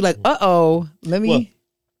leeway? Were you like, let me? Well,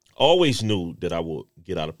 always knew that I would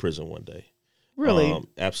get out of prison one day. Really?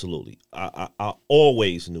 Absolutely. I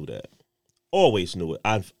always knew that. Always knew it.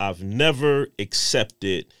 I've never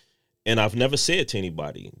accepted, and I've never said to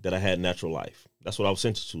anybody that I had natural life. That's what I was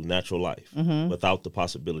sentenced to, natural life, without the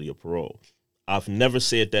possibility of parole. I've never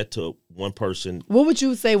said that to one person. What would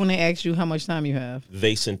you say when they ask you how much time you have?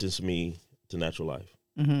 They sentenced me to natural life.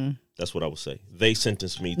 Mm-hmm. That's what I would say. They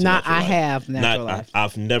sentenced me to natural life. I have natural life.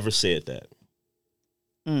 I've never said that.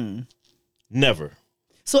 Never.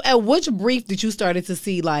 So at which brief did you started to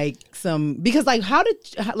see like some, because like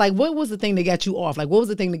what was the thing that got you off? Like what was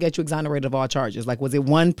the thing that got you exonerated of all charges? Like was it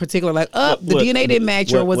one particular the DNA didn't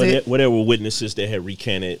match or was it? There were witnesses that had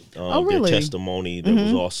recanted really? their testimony. There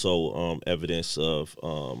was also evidence of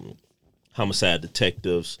homicide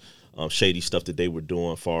detectives, shady stuff that they were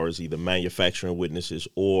doing as far as either manufacturing witnesses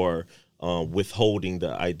or withholding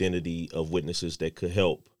the identity of witnesses that could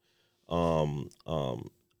help. But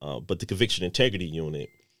the Conviction Integrity Unit,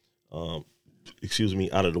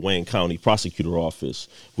 out of the Wayne County Prosecutor Office,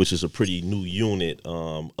 which is a pretty new unit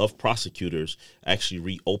of prosecutors, actually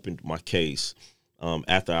reopened my case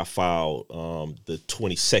after I filed the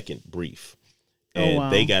 22nd brief.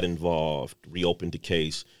 And they got involved, reopened the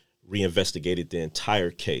case, reinvestigated the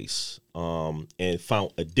entire case, and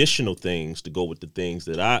found additional things to go with the things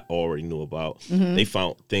that I already knew about. They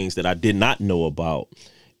found things that I did not know about.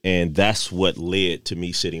 And that's what led to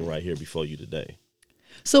me sitting right here before you today.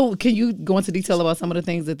 So can you go into detail about some of the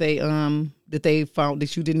things that they found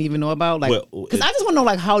that you didn't even know about? Like, because I just want to know,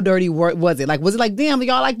 like, how dirty was it? Like, was it like, damn,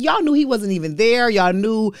 y'all knew he wasn't even there. Y'all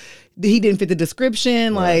knew that he didn't fit the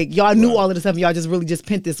description. Right. Like, y'all knew all of this stuff. And y'all just really just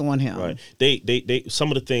pinned this on him. Right. They some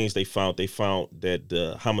of the things they found that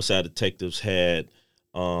the homicide detectives had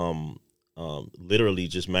literally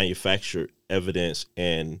just manufactured evidence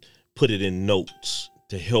and put it in notes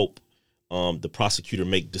to help the prosecutor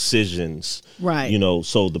make decisions. Right.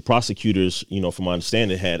 So the prosecutors, from my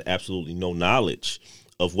understanding, had absolutely no knowledge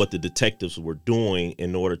of what the detectives were doing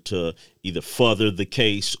in order to either further the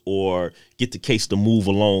case or get the case to move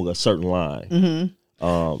along a certain line.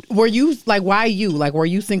 Were you like, why you? Like, were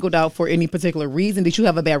you singled out for any particular reason? Did you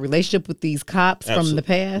have a bad relationship with these cops from the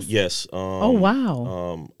past? Yes. Oh,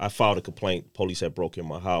 wow. I filed a complaint. Police had broke in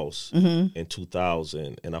my house Mm-hmm. in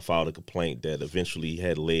 2000, and I filed a complaint that eventually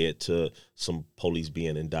had led to some police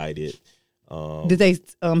being indicted. Did they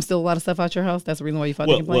steal a lot of stuff out your house? That's the reason why you filed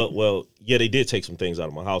the complaint? Well, yeah, they did take some things out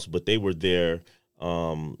of my house, but they were there.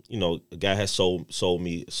 A guy had sold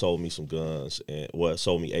me some guns, and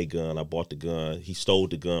sold me a gun. I bought the gun. He stole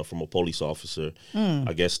the gun from a police officer.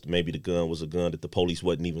 I guess maybe the gun was a gun that the police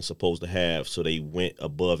wasn't even supposed to have, so they went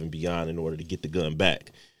above and beyond in order to get the gun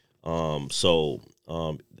back.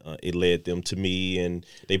 It led them to me, and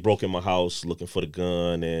they broke in my house looking for the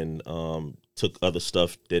gun, and took other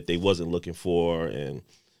stuff that they wasn't looking for, and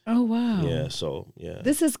oh, wow. yeah. So yeah,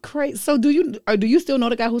 This is crazy. So do you still know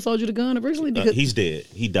the guy who sold you the gun originally? Because he's dead.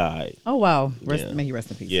 He died. oh, wow. Yeah. May he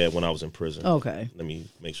rest in peace. Yeah, when I was in prison. Okay. Let me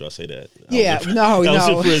make sure I say that. Yeah, I no. was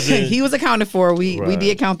in prison. He was accounted for. We Right.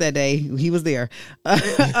 did count that day. He was there.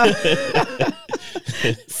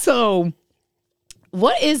 So,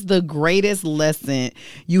 what is the greatest lesson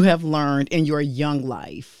you have learned in your young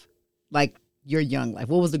life? Like your young life.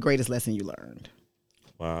 What was the greatest lesson you learned?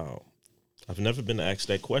 Wow. I've never been asked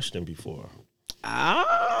that question before.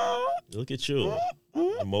 Ah, Look at you.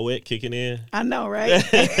 Moet kicking in. I know, right?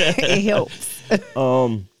 It helps.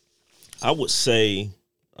 I would say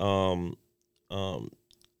I'm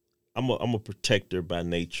a protector by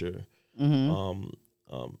nature. Mm-hmm. One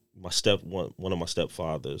of my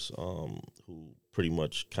stepfathers, who pretty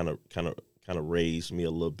much kind of raised me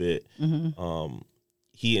a little bit. Mm-hmm.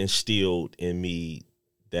 He instilled in me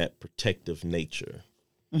that protective nature.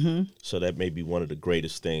 Mm-hmm. So that may be one of the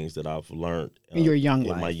greatest things that I've learned In your young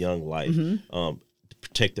in life. my young life. Mm-hmm.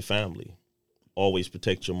 Protect the family. Always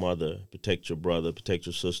protect your mother, protect your brother, protect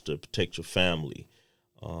your sister, protect your family.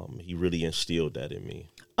 He really instilled that in me.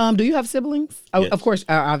 Do you have siblings? Oh, Yes. Of course,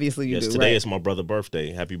 obviously you Yes, do. today right? is my brother's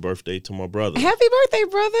birthday. Happy birthday to my brother. Happy birthday,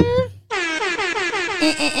 brother!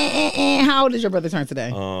 How old is your brother turn today?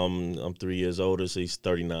 I'm 3 years older, so he's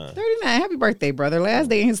 39. 39. Happy birthday, brother! Last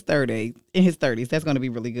day in his 30s. That's going to be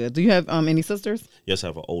really good. Do you have any sisters? Yes, I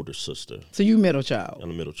have an older sister. So you middle child. I'm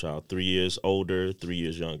a middle child. 3 years older, 3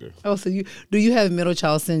 years younger. Oh, so do you have middle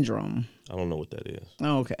child syndrome? I don't know what that is.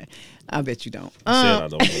 Oh, okay, I bet you don't. I said I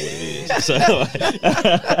don't know what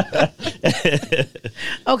it is.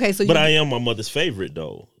 Okay, so But I am my mother's favorite,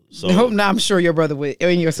 though. So no, I'm sure your brother would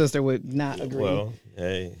and your sister would not agree. well,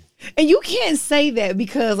 hey. And you can't say that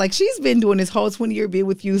because like she's been doing this whole 20-year bid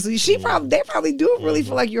with you, so they probably do really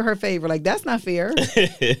feel like you're her favorite. Like that's not fair.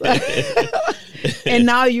 And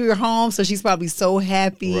now you're home, so she's probably so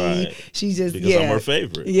happy. Right. She just Because I'm her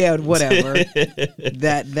favorite. Yeah, whatever.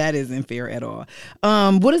 that isn't fair at all.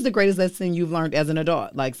 What is the greatest lesson you've learned as an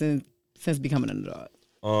adult? Like since becoming an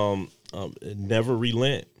adult? Never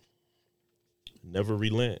relent. Never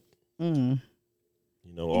relent. Mm.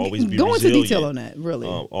 You know, always be Go into resilient. detail on that, really.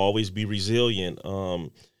 Always be resilient.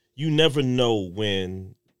 You never know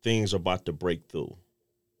when things are about to break through.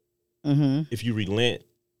 Mm-hmm. If you relent,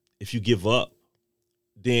 if you give up,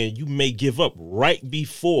 then you may give up right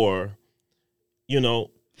before,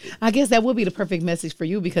 I guess that would be the perfect message for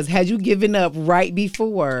you because had you given up right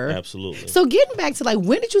before. Absolutely. So getting back to like,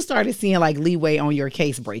 when did you start seeing like leeway on your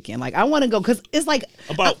case breaking? Like I want to go because it's like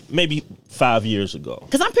About maybe 5 years ago.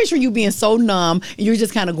 because I'm picturing you being so numb and you're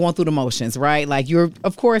just kind of going through the motions, right? Like you're,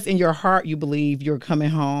 of course, in your heart, you believe you're coming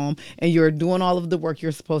home and you're doing all of the work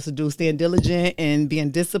you're supposed to do, staying diligent and being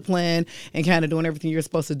disciplined and kind of doing everything you're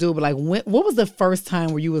supposed to do. But like, what was the first time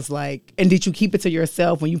where you was like, and did you keep it to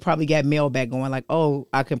yourself when you probably got mail back going like, oh,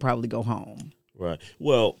 I can probably go home? Right.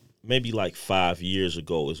 Well, maybe like 5 years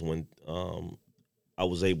ago is when I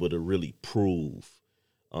was able to really prove.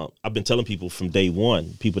 I've been telling people from day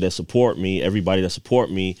one, people that support me, everybody that support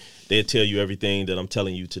me, they'll tell you everything that I'm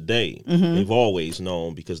telling you today. Mm-hmm. They've always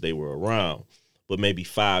known because they were around. But maybe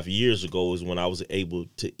 5 years ago is when I was able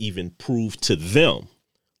to even prove to them,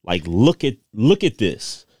 like, look at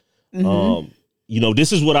this. Mm-hmm.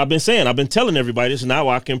 This is what I've been saying. I've been telling everybody this, and now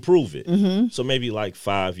I can prove it. Mm-hmm. So maybe like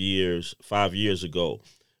 5 years ago,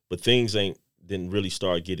 but things didn't really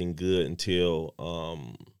start getting good until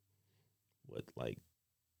like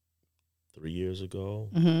 3 years ago,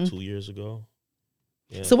 Mm-hmm. 2 years ago.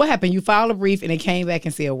 Yeah. So what happened? You filed a brief and it came back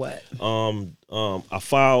and said what? I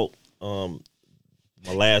filed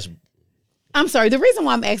my last. I'm sorry. The reason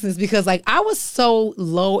why I'm asking is because like I was so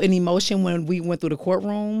low in emotion when we went through the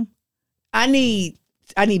courtroom. I need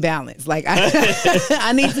balance. Like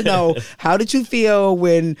I need to know, how did you feel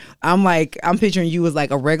when I'm picturing you as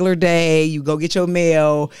like a regular day, you go get your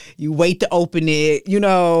mail, you wait to open it, You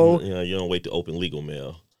don't wait to open legal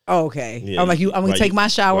mail. Oh, okay. Yeah, I'm gonna take my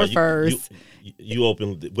shower first. You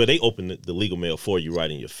open, they open the legal mail for you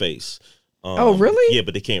right in your face. Oh, really? Yeah,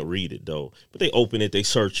 but they can't read it though. But they open it, they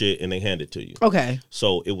search it, and they hand it to you. Okay.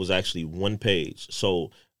 So it was actually one page.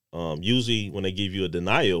 So usually when they give you a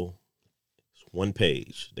denial, it's one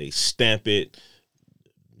page. They stamp it,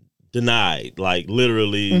 denied, like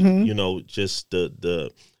literally. Just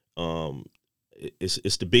the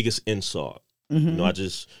it's the biggest insult. I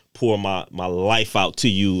just pour my life out to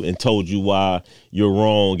you and told you why you're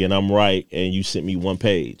wrong and I'm right, and you sent me one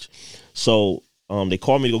page. So they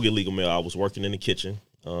called me to go get legal mail. I was working in the kitchen,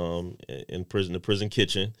 in prison, the prison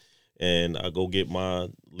kitchen, and I go get my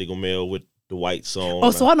legal mail with the whites on.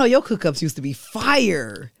 Oh, so I know your cookups used to be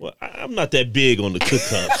fire. Well, I'm not that big on the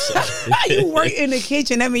cookups. You work in the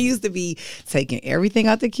kitchen. That mean you used to be taking everything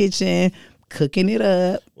out the kitchen, cooking it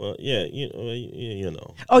up. Well, yeah, you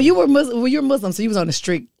know. Oh, you were Muslim. Well, you're Muslim, so you was on a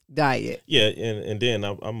strict diet. Yeah, and then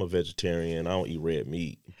I'm a vegetarian. I don't eat red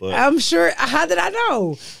meat. But I'm sure. How did I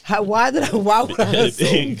know? Why would I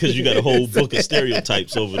assume? Because you got a whole book of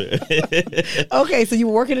stereotypes over there. Okay, so you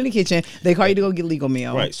were working in the kitchen. They call you to go get legal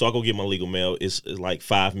mail. Right, so I go get my legal mail. It's like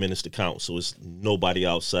 5 minutes to count, so it's nobody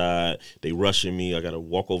outside. They rushing me. I got to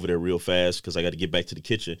walk over there real fast because I got to get back to the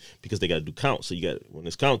kitchen because they got to do count. So when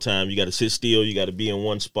it's count time, you got to sit still. You got to be in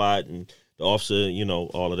one spot, and the officer,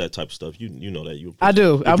 all of that type of stuff. You know that. I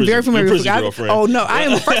do. I'm very familiar with girlfriend. Oh, no. I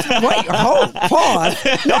am first. Wait,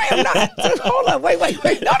 pause. No, I am not. Hold on. Wait.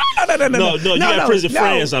 No. You got prison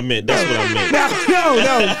friends, I meant. That's what I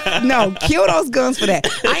meant. No. Kill those guns for that.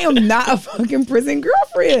 I am not a fucking prison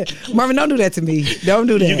girlfriend. Marvin, don't do that to me. Don't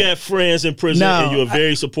do that. You got friends in prison, and you're a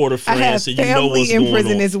very supportive friend, I have so you know what's family going in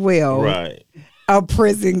prison on. as well. Right. A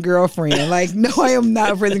prison girlfriend. Like, no, I am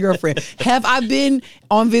not a prison girlfriend. Have I been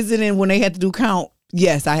on visiting when they had to do count?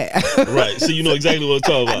 Yes, I have. Right. So you know exactly what I'm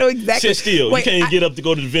talking about. I know exactly. Sit still. Wait, you can't get up to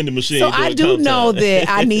go to the vending machine. So I do know that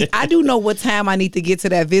I do know what time I need to get to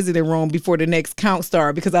that visiting room before the next count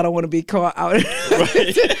starts because I don't want to be caught out in the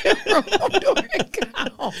room during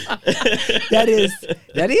count.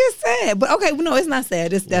 That is sad. But okay, no, it's not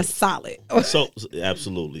sad. That's solid. So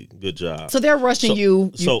absolutely. Good job. So they're rushing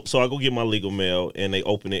you. So I go get my legal mail and they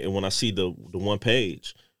open it, and when I see the one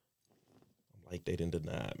page, I'm like, they didn't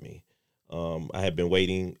deny me. I had been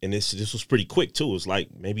waiting, and this was pretty quick too. It was like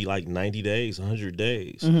maybe like 90 days, 100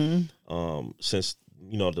 days since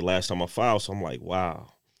the last time I filed. So I'm like,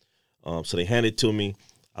 wow. So they hand it to me.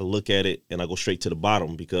 I look at it and I go straight to the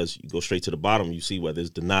bottom because you go straight to the bottom, you see whether it's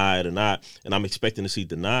denied or not, and I'm expecting to see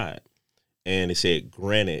denied, and it said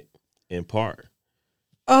granted in part.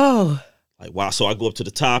 Oh, like wow. So I go up to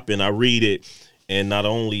the top and I read it, and not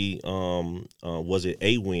only was it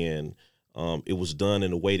a win. It was done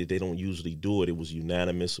in a way that they don't usually do it. It was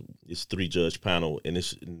unanimous. It's 3-judge panel, and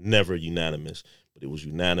it's never unanimous, but it was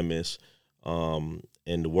unanimous. And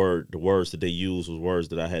the words that they used was words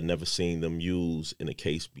that I had never seen them use in a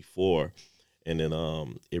case before. And then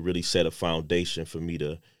it really set a foundation for me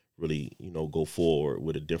to really, go forward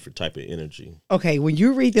with a different type of energy. Okay, when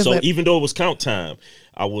you read this, so even though it was count time,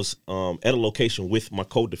 I was at a location with my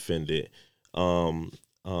co-defendant, and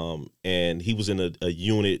he was in a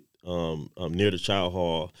unit near the child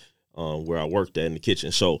hall where I worked at in the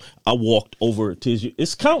kitchen. So I walked over to his.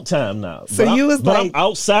 It's count time now. So I'm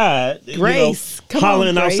outside, Grace,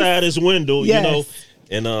 hollering Grace. outside his window, yes.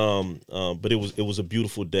 and but it was a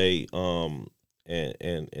beautiful day, and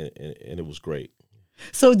it was great.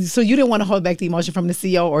 So you didn't want to hold back the emotion from the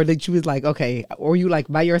CO, or that you was like, okay, or you like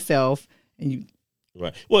by yourself and you.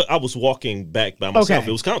 Right. Well, I was walking back by myself. Okay.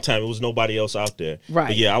 It was count time. It was nobody else out there. Right.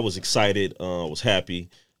 But yeah, I was excited. I was happy.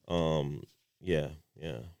 Yeah.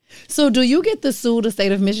 So do you get to sue the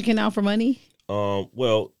state of Michigan now for money? A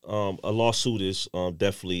lawsuit is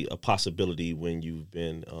definitely a possibility when you've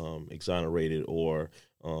been exonerated or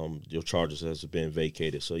your charges has been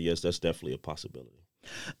vacated. So yes, that's definitely a possibility.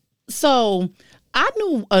 So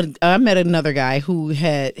I met another guy who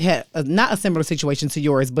had not a similar situation to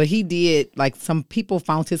yours, but he did, like, some people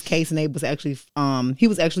found his case and he was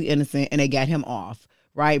actually innocent and they got him off,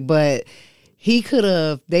 right? But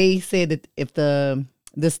they said that if the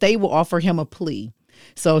state will offer him a plea,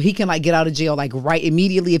 so he can like get out of jail like right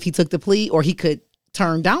immediately if he took the plea, or he could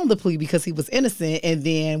turn down the plea because he was innocent, and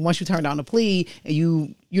then once you turn down the plea and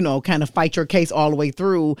you kind of fight your case all the way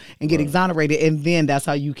through and get exonerated, and then that's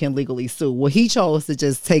how you can legally sue. Well, he chose to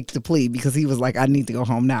just take the plea because he was like, I need to go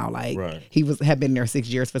home now. Like he had been there 6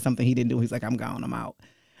 years for something he didn't do. He's like, I'm gone, I'm out.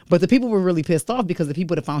 But the people were really pissed off because the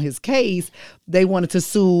people that found his case, they wanted to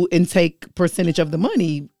sue and take percentage of the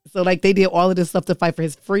money. So like they did all of this stuff to fight for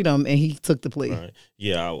his freedom, and he took the plea. Right.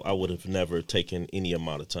 Yeah, I would have never taken any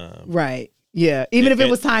amount of time. Right. Yeah. Even if it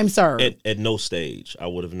was time served. At no stage, I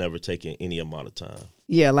would have never taken any amount of time.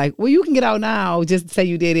 Yeah, like, well, you can get out now. Just say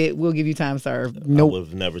you did it. We'll give you time served. I would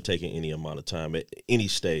have never taken any amount of time at any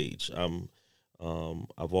stage. I've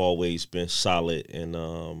always been solid and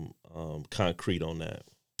concrete on that.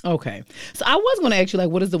 Okay. So I was going to ask you, like,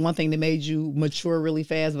 what is the one thing that made you mature really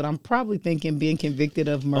fast? But I'm probably thinking being convicted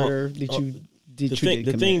of murder The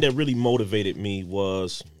thing that really motivated me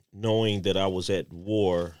was knowing that I was at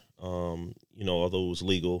war, although it was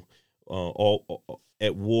legal,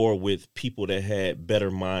 at war with people that had better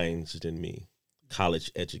minds than me,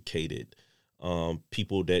 college educated,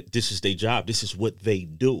 people that this is their job, this is what they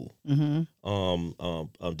do.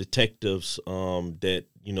 Detectives that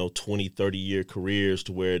 20, 30-year careers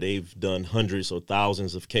to where they've done hundreds or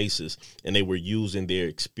thousands of cases, and they were using their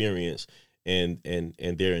experience and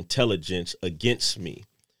their intelligence against me.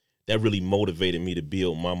 That really motivated me to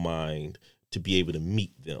build my mind to be able to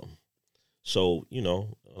meet them. So,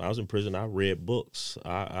 when I was in prison, I read books.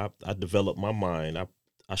 I developed my mind.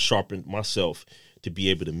 I sharpened myself to be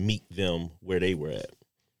able to meet them where they were at.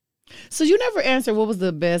 So you never answered what was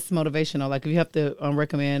the best motivational, like if you have to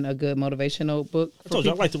recommend a good motivational book. I told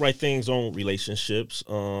you I like to write things on relationships.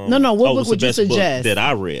 What book would you suggest? That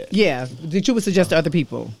I read. Yeah, that you would suggest to other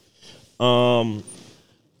people. The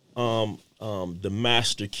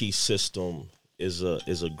Master Key System is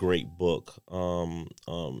a great book.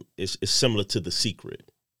 It's similar to The Secret.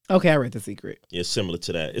 Okay, I read The Secret. Yeah, similar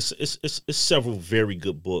to that. It's several very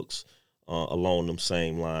good books along them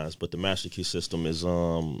same lines, but The Master Key System is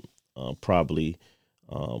probably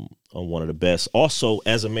one of the best. Also,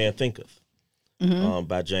 As a Man Thinketh,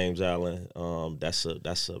 by James Allen. That's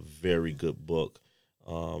a very good book.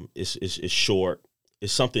 It's short.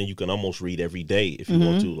 It's something you can almost read every day if you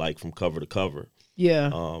want to, like from cover to cover.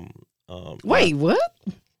 Yeah. Wait, what?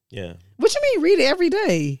 Yeah. What you mean read it every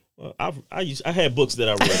day? Well, I had books that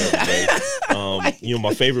I read every day.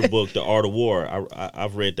 My favorite book, The Art of War.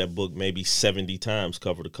 I've read that book maybe 70 times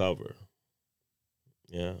cover to cover.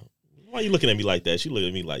 Yeah. Why are you looking at me like that? She looked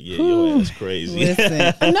at me like, yeah, your ass crazy.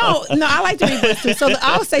 Listen. No, I like to read books too. So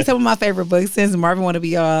I'll say some of my favorite books since Marvin want to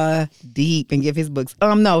be deep and give his books.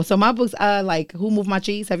 No, so my books like Who Moved My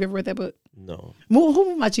Cheese. Have you ever read that book? No. Who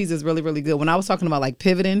Moved My Cheese is really, really good. When I was talking about like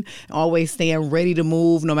pivoting, always staying ready to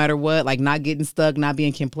move no matter what, like not getting stuck, not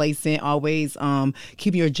being complacent, always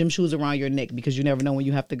keeping your gym shoes around your neck because you never know when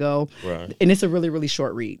you have to go. Right. And it's a really, really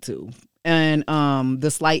short read too. And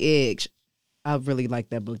The Slight Edge, I really like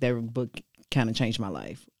that book. That book kind of changed my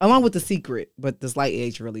life, along with The Secret. But The Slight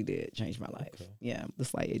Edge really did change my life. Okay. Yeah, The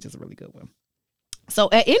Slight Edge is a really good one. So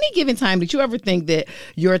at any given time, did you ever think that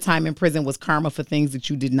your time in prison was karma for things that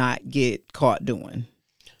you did not get caught doing?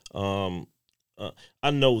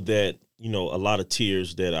 I know that, a lot of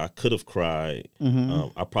tears that I could have cried,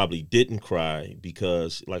 I probably didn't cry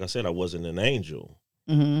because, like I said, I wasn't an angel.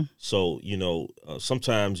 So,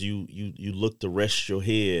 sometimes you look to rest your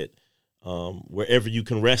head wherever you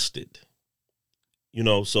can rest it.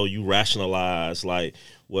 So you rationalize like,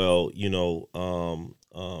 well,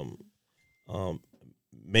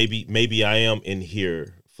 maybe I am in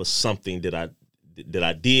here for something that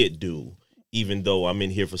I did do, even though I'm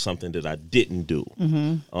in here for something that I didn't do.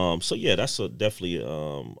 So yeah, that's definitely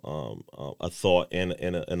a thought and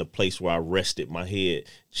a place where I rested my head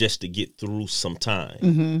just to get through some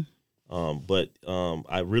time. But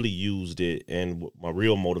I really used it, and my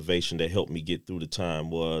real motivation that helped me get through the time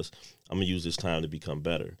was I'm gonna use this time to become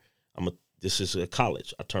better. This is a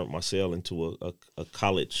college. I turned my cell into a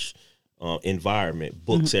college environment,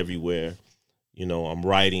 books everywhere. I'm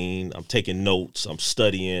writing, I'm taking notes, I'm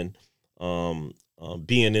studying.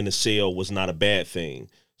 Being in the cell was not a bad thing.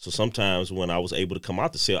 So sometimes when I was able to come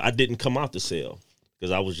out the cell, I didn't come out the cell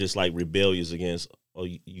because I was just like rebellious against, oh,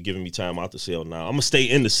 you giving me time out the cell now. I'm going to stay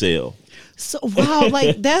in the cell. So, wow,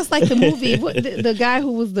 like that's like the movie. The guy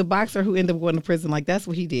who was the boxer who ended up going to prison, like that's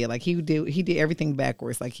what he did. Like he did everything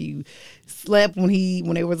backwards. Like he slept when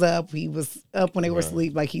they was up. He was up when they were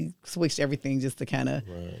asleep. Like he switched everything just to kind of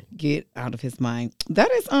get out of his mind. That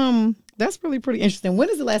is, that's really pretty interesting. When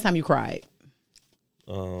is the last time you cried?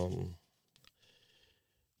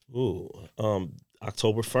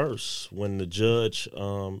 October 1st, when the judge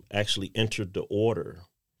actually entered the order.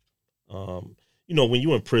 When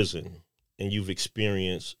you're in prison and you've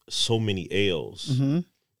experienced so many L's,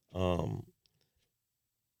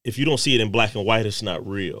 if you don't see it in black and white, it's not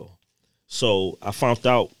real. So I found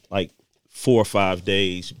out like 4 or 5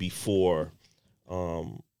 days before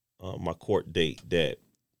my court date that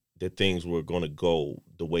things were going to go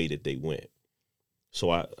the way that they went. So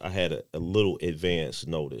I had a little advance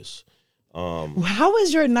notice. How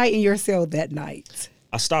was your night in your cell that night?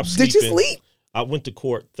 I stopped sleeping. Did you sleep? I went to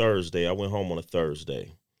court Thursday. I went home on a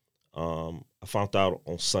Thursday. I found out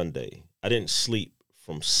on Sunday. I didn't sleep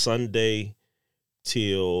from Sunday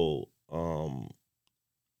till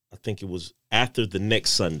I think it was after the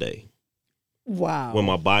next Sunday. Wow. When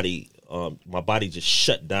my body just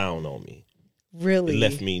shut down on me. Really? It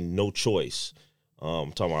left me no choice.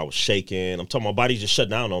 I'm talking about I was shaking. I'm talking about my body just shut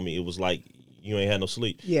down on me. It was like you ain't had no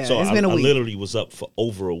sleep. Yeah, so it's been a week. I literally was up for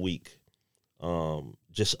over a week.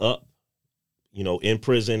 Just up, in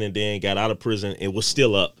prison, and then got out of prison and was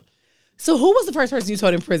still up. So who was the first person you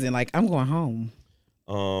told in prison? Like, I'm going home.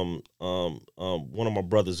 One of my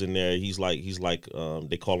brothers in there, he's like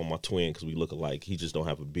they call him my twin because we look alike. He just don't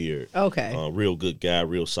have a beard. Okay. Real good guy,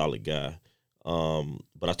 real solid guy.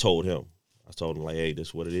 But I told him like, hey, this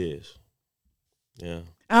is what it is. Yeah.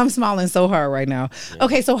 I'm smiling so hard right now. Yeah.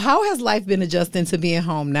 Okay, so how has life been adjusting to being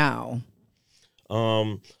home now?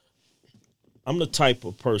 I'm the type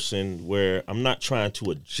of person where I'm not trying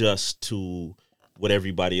to adjust to what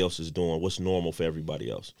everybody else is doing, what's normal for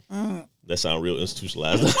everybody else. That sounds real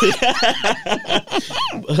institutionalized.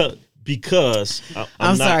 Because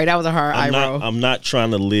I'm sorry, that was a hard eye roll. I'm not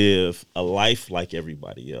trying to live a life like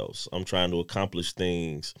everybody else. I'm trying to accomplish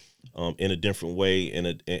things in a different way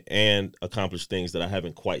and accomplish things that I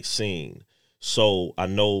haven't quite seen. So I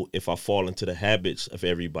know if I fall into the habits of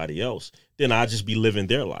everybody else, then I'll just be living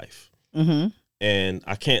their life. Mm-hmm. And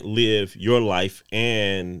I can't live your life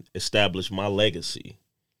and establish my legacy.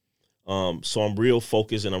 So I'm real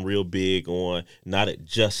focused and I'm real big on not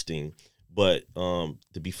adjusting, but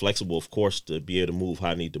to be flexible, of course, to be able to move how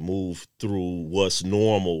I need to move through what's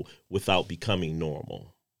normal without becoming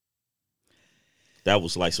normal. That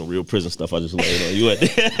was like some real prison stuff I just laid on you at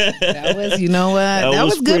there. That was, you know what? That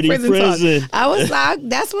was good prison talk. I was like,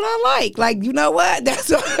 that's what I like. Like, you know what? That's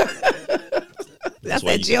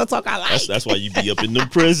that jail talk I like. That's why you be up in them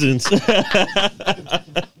prisons.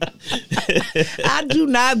 I do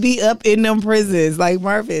not be up in them prisons. Like,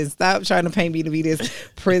 Murphy, stop trying to paint me to be this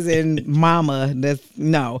prison mama.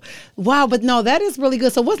 No. Wow, but no, that is really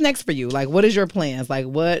good. So what's next for you? Like, what is your plans? Like,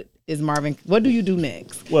 what is Marvin? What do you do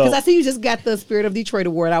next? Because I see you just got the Spirit of Detroit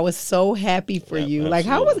Award. I was so happy for you. Like,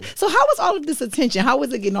 how was all of this attention? How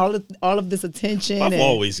was it getting all of this attention? I'm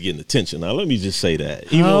always getting attention. Now, let me just say that.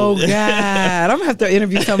 God, I'm gonna have to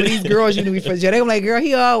interview some of these girls you knew before jail. They're like, girl,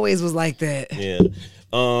 he always was like that. Yeah.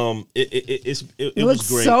 It was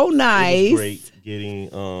great. So nice. It was great getting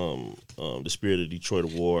the Spirit of Detroit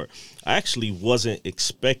Award. I actually wasn't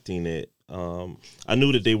expecting it. I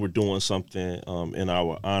knew that they were doing something in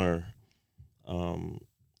our honor.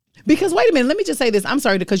 Because wait a minute, let me just say this. I'm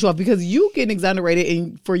sorry to cut you off because you getting exonerated,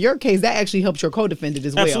 and for your case, that actually helps your co-defendant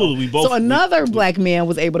as well. Absolutely, so another black man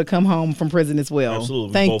was able to come home from prison as well.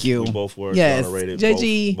 Absolutely, Thank you. We both were exonerated.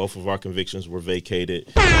 JG. Both of our convictions were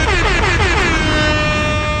vacated.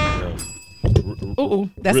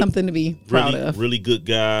 That's something to be proud of. Really good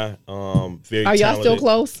guy. Very. Are y'all talented. still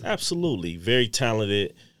close? Absolutely, very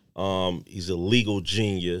talented. He's a legal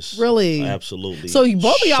genius. Really? Absolutely. So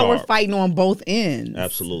both of y'all were fighting on both ends.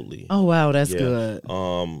 Absolutely. Oh wow, that's good.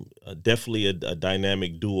 Definitely a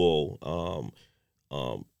dynamic duo.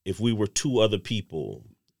 If we were two other people,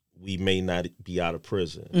 we may not be out of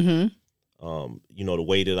prison. Mm-hmm. The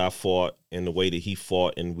way that I fought and the way that he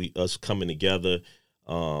fought, and us coming together,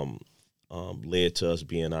 led to us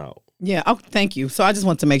being out. Yeah. Oh, thank you. So I just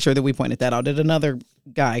want to make sure that we pointed that out. That another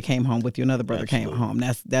guy came home with you, another brother came home.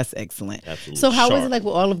 That's excellent. Absolutely. So how is it like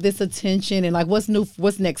with all of this attention and like what's new?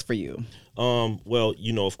 What's next for you? Well,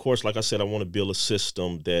 of course, like I said, I want to build a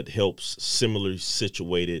system that helps similarly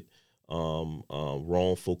situated,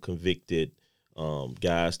 wrongful convicted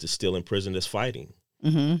guys that's still in prison that's fighting.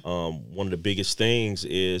 Mm-hmm. One of the biggest things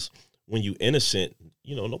is when you innocent,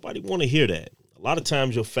 nobody want to hear that. A lot of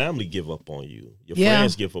times your family give up on you. Your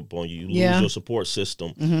friends give up on you. You lose your support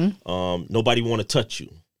system. Mm-hmm. Nobody want to touch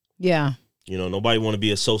you. Yeah. Nobody want to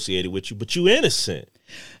be associated with you, but you innocent.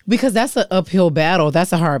 Because that's an uphill battle.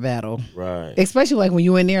 That's a hard battle. Right. Especially like when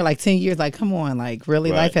you in there like 10 years, like, come on, like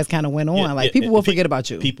really life has kind of went on. Yeah, like people will forget about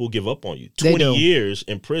you. People give up on you. 20 years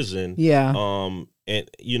in prison. Yeah. And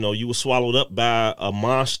you were swallowed up by a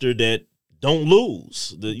monster that don't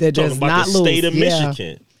lose. That does not lose. The state of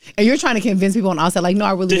Michigan. And you're trying to convince people on the outside, like, no,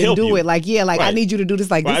 I really didn't do it. Like, yeah, like I need you to do this.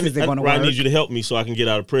 Like, this isn't going to work. I need you to help me so I can get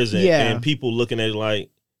out of prison. Yeah. And people looking at it like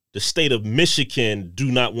the state of Michigan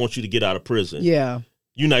do not want you to get out of prison. Yeah.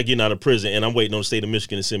 You're not getting out of prison, and I'm waiting on the state of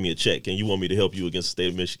Michigan to send me a check, and you want me to help you against the state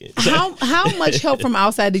of Michigan. How much help from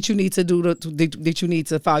outside did you need to do? Did you need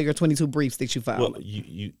to file your 22 briefs that you filed? Well,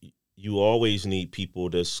 you always need people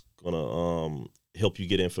that's gonna help you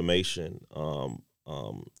get information.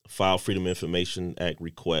 File Freedom of Information Act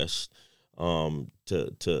requests to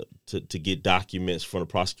get documents from the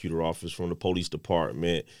prosecutor office, from the police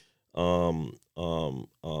department.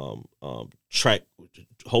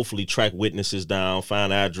 Hopefully track witnesses down,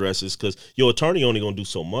 find addresses, because your attorney only gonna do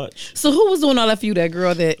so much. So who was doing all that for you? That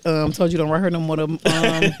girl that told you don't write her no more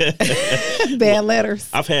bad letters.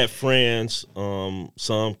 I've had friends.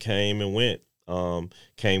 Some came and went.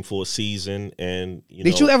 Came for a season, and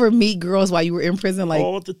did you ever meet girls while you were in prison? Like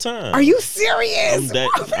all the time. Are you serious?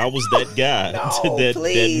 I was that guy. No, that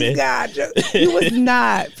please, God, you was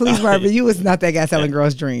not. Please, Marvin, you was not that guy selling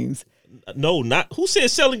girls' dreams. No, not who said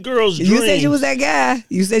selling girls' dreams. You said you was that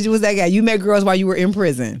guy. You met girls while you were in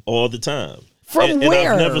prison. All the time. From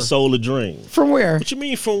where? And I've never sold a dream. From where? What you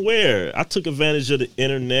mean from where? I took advantage of the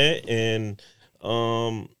internet, and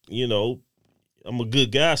I'm a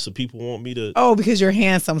good guy, so people want me to. Oh, because you're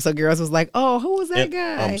handsome, so girls was like, "Oh, who was that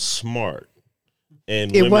guy?" I'm smart,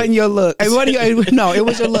 and it wasn't your look. It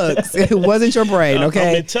was your looks. It wasn't your brain. Okay,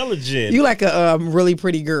 I'm intelligent. You like a really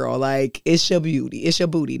pretty girl. Like it's your beauty. It's your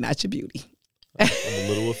booty, not your beauty. I'm a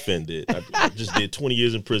little offended. I just did 20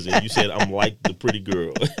 years in prison. You said I'm like the pretty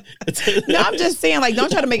girl. No, I'm just saying, like, don't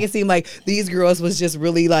try to make it seem like these girls was just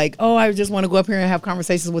really like, oh, I just want to go up here and have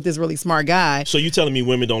conversations with this really smart guy. So you telling me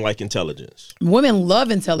women don't like intelligence? Women love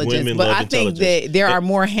intelligence, but I think that there are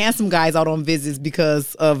more handsome guys out on visits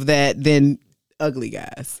because of that than ugly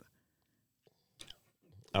guys.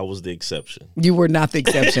 I was the exception. You were not the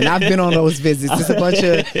exception. I've been on those visits. It's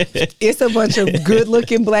a bunch of good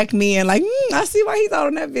looking black men. Like, I see why he's out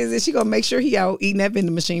on that visit. She gonna make sure he out eating that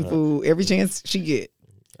vending machine food every chance she get.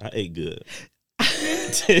 I ate good.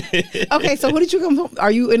 Okay, so what did you come home?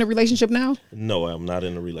 Are you in a relationship now? No, I'm not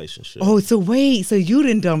in a relationship. Oh, so wait, so you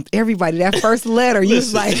didn't dump everybody. That first letter, you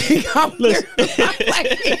was like,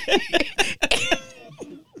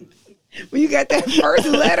 when you got that first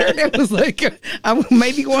letter, that was like, I'm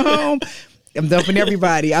maybe going home. I'm dumping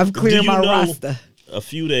everybody. I've cleared my roster. A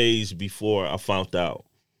few days before I found out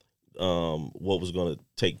what was going to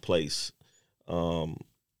take place, I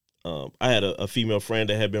had a female friend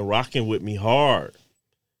that had been rocking with me hard.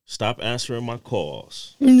 Stop answering my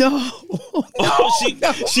calls. No, she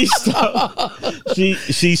stopped.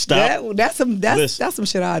 She stopped. That's some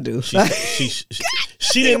shit I do. She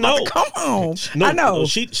didn't know. Come on, no, I know. No,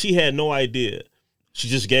 she had no idea. She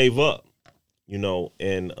just gave up, and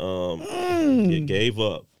gave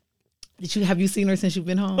up. Have you seen her since you've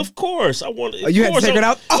been home? Of course, I want. You had to take her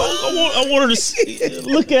out. I want her to see,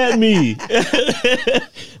 look at me.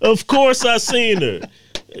 Of course, I seen her.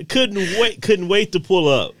 Couldn't wait to pull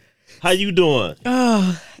up. How you doing?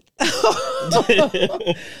 Oh,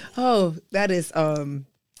 that is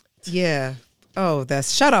yeah. Oh,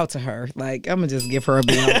 that's shout out to her. Like, I'm gonna just give her a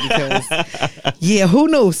bill because who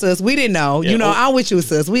knew, sis? We didn't know. Yeah, I'm with you,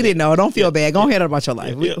 sis. We didn't know. Don't feel bad. Go ahead about your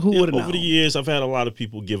life. Who would have known? Over the years, I've had a lot of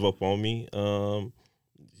people give up on me.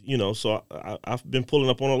 So I've been pulling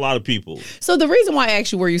up on a lot of people. So the reason why I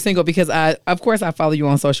asked you were you single, because I follow you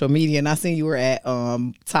on social media, and I seen you were at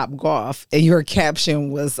Top Golf, and your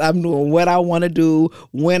caption was, "I'm doing what I want to do,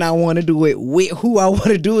 when I want to do it, with who I want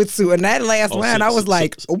to do it to." And that last line, I was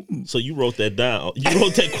like, so you wrote that down? You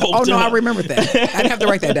wrote that quote Oh, no, down? I remembered that. I didn't have to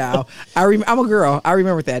write that down. I'm a girl. I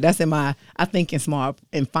remember that. That's in I think in small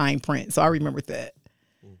and fine print. So I remembered that.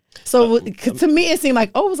 So to me, it seemed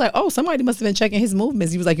like, somebody must have been checking his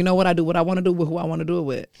movements. He was like, you know what, I do what I want to do with who I want to do it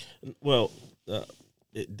with. Well,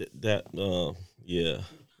 yeah.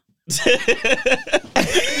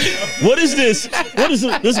 What is this?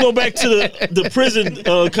 Let's go back to the prison.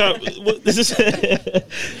 What is this?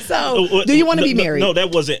 So, do you want to be married? No,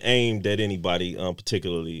 that wasn't aimed at anybody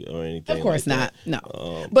particularly or anything. Of course like not. That.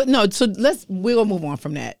 No, but no. So we'll move on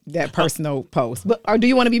from that personal post. But do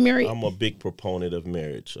you want to be married? I'm a big proponent of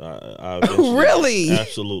marriage. I really?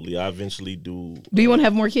 Absolutely. I eventually do. Do you want to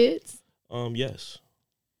have more kids? Yes.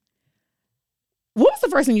 What was the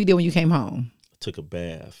first thing you did when you came home? Took a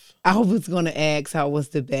bath. I was going to ask, how was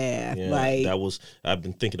the bath? Yeah, I've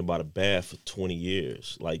been thinking about a bath for 20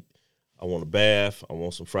 years. Like, I want a bath. I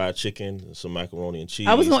want some fried chicken, some macaroni and cheese.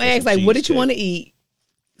 I was going to ask, like, what did you want to eat?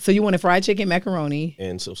 So you wanted fried chicken, macaroni.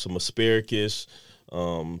 And some asparagus,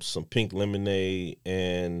 some pink lemonade,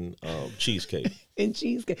 and cheesecake. And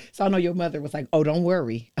cheesecake. So I know your mother was like, oh, don't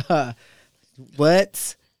worry.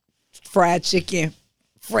 What? Fried chicken.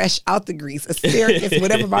 Fresh out the grease, asparagus,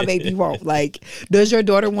 whatever my baby wants. Like, does your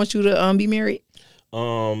daughter want you to be married?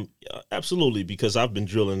 Absolutely, because I've been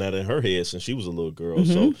drilling that in her head since she was a little girl.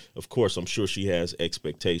 So of course, I'm sure she has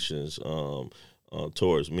expectations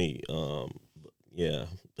towards me. Yeah.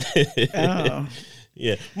 Oh.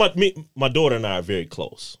 Yeah, my daughter and I are very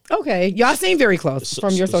close. Okay, y'all seem very close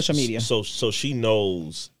from your social media. So she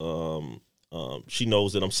knows. She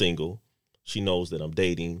knows that I'm single. She knows that I'm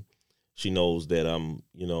dating. She knows that I'm,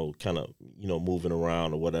 kind of, moving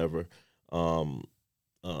around or whatever.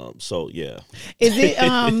 So yeah. Is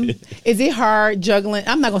it hard juggling?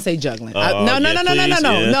 I'm not gonna say juggling. No.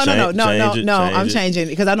 I'm changing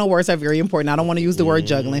because I know words are very important. I don't want to use the word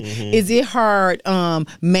juggling. Is it hard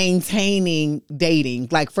maintaining dating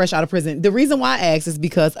like fresh out of prison? The reason why I ask is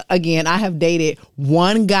because again, I have dated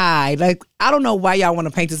one guy. Like I don't know why y'all want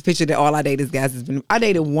to paint this picture that all I dated guys has been. I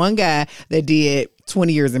dated one guy that did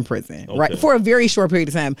 20 years in prison, right, for a very short period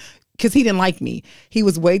of time. Because he didn't like me. He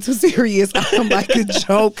was way too serious. I'm like a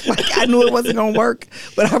joke. Like I knew it wasn't gonna work,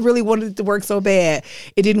 but I really wanted it to work so bad.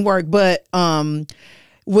 It didn't work. But I'm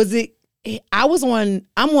on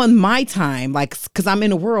my time, like, because I'm in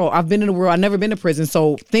the world. I've been in the world. I've never been to prison.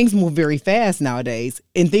 So things move very fast nowadays.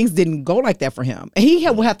 And things didn't go like that for him. And he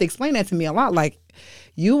will have to explain that to me a lot. Like,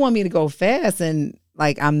 you want me to go fast and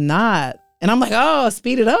like, I'm not. And I'm like, oh,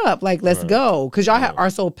 speed it up. Like, let's go. Because y'all are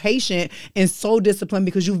so patient and so disciplined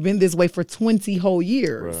because you've been this way for 20 whole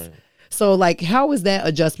years. Right. So, like, how is that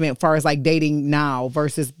adjustment as far as, like, dating now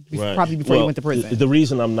versus probably before you went to prison? The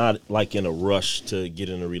reason I'm not, like, in a rush to get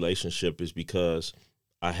in a relationship is because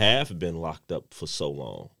I have been locked up for so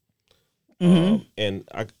long. And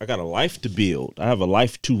I got a life to build. I have a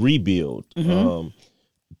life to rebuild. When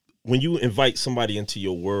you invite somebody into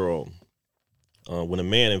your world, when a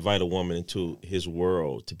man invite a woman into his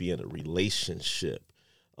world to be in a relationship,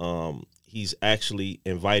 he's actually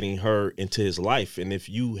inviting her into his life. And if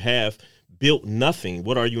you have built nothing,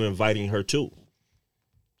 what are you inviting her to?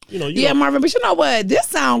 Marvin, but you know what? This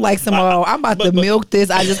sounds like some I'm about to milk this.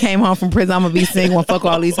 I just came home from prison. I'm gonna be single and fuck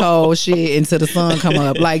all these hoes shit until the sun come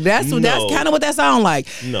up. Like that's kind of what that sound like.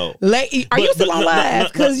 No. Are you still on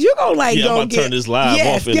live? Because you're gonna I'm about to turn this live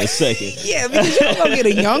off in a second. Yeah, because you're gonna get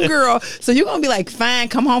a young girl. So you're gonna be like, fine,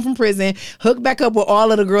 come home from prison, hook back up with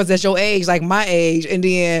all of the girls that's your age, like my age, and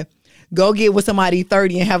then go get with somebody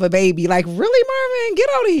 30 and have a baby. Like, really, Marvin? Get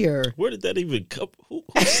out of here. Where did that even come? Who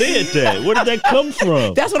said that? Where did that come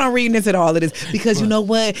from? That's what I'm reading into all of this. Because you know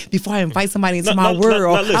what? Before I invite somebody into my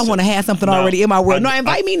world, I want to have something already in my world.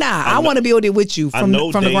 Invite me now. I want to build it with you from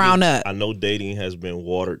the ground up. I know dating has been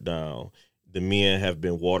watered down. The men have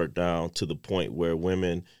been watered down to the point where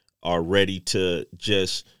women are ready to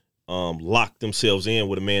just lock themselves in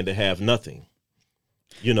with a man to have nothing.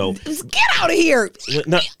 Get out of here.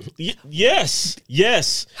 Yes.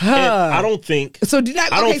 And I don't think. So did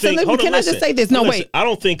I? Okay, can I just say this? No, wait. I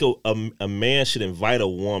don't think a man should invite a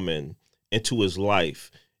woman into his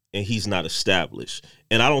life and he's not established.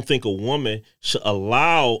 And I don't think a woman should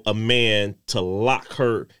allow a man to lock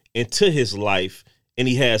her into his life and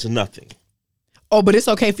he has nothing. Oh, but it's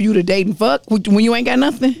okay for you to date and fuck when you ain't got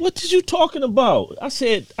nothing? What did you talking about? I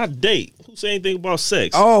said I date. Who said anything about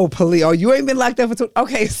sex? Oh, please. Oh, you ain't been locked up for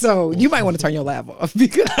okay, so you might want to turn your laugh off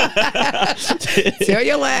because tell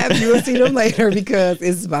your laugh. You will see them later because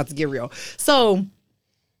it's about to get real. So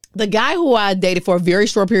the guy who I dated for a very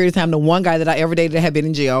short period of time, the one guy that I ever dated that had been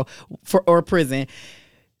in jail or prison,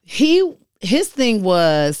 his thing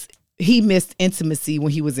was he missed intimacy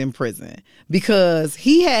when he was in prison because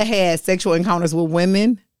he had sexual encounters with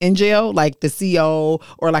women in jail, like the CO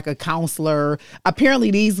or like a counselor. Apparently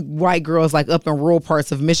these white girls like up in rural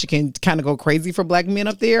parts of Michigan kind of go crazy for black men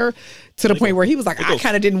up there to the point where he was like, I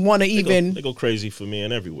kind of didn't want to even. They go crazy for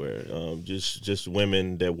men everywhere. Just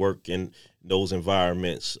women that work in those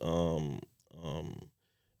environments.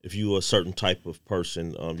 If you're a certain type of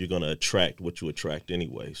person, you're going to attract what you attract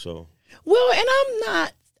anyway. So. Well, and I'm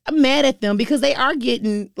not mad at them because they are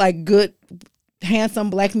getting like good, handsome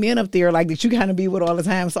black men up there like that you kind of be with all the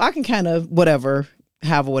time. So I can kind of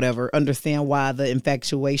understand why the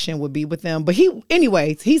infatuation would be with them. But he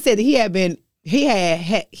said that he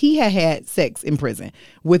had sex in prison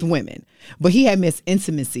with women, but he had missed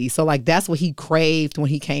intimacy. So like that's what he craved when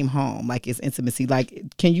he came home, like his intimacy.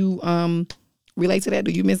 Like, can you relate to that?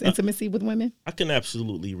 Do you miss intimacy with women? I can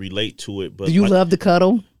absolutely relate to it. But do you love to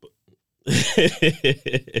cuddle?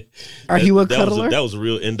 Are you a cuddler? That was a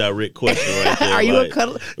real indirect question right there. Are you a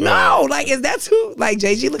cuddler? No, like is that too like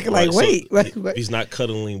JG looking like wait? So if he's not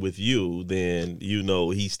cuddling with you, then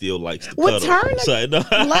he still likes to cuddle. Turn the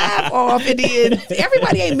laugh off and then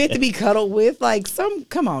everybody ain't meant to be cuddled with. Like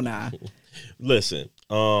come on now. Listen,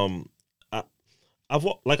 I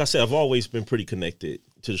like I said, I've always been pretty connected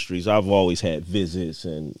to the streets. I've always had visits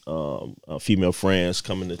and female friends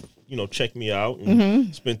coming to, check me out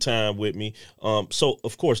and spend time with me. So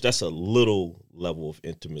of course that's a little level of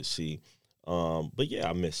intimacy. But yeah,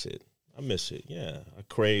 I miss it. Yeah, I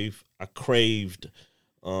craved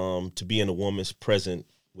to be in a woman's presence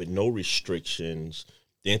with no restrictions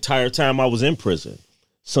the entire time I was in prison.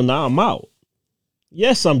 So now I'm out.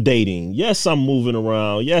 Yes, I'm dating. Yes, I'm moving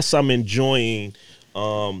around. Yes, I'm enjoying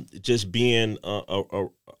just being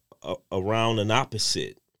around an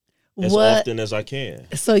opposite as often as I can.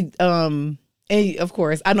 So, and of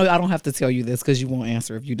course, I know I don't have to tell you this because you won't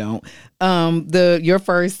answer if you don't. Your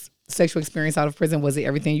first sexual experience out of prison, was it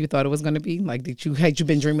everything you thought it was going to be? Like, had you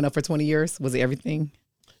been dreaming of for 20 years? Was it everything?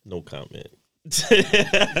 No comment.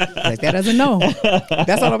 Like that as a no.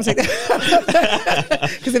 That's all I'm saying.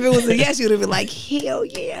 Because if it was a yes, you'd have been like, hell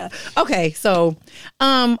yeah. Okay, so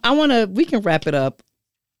we can wrap it up.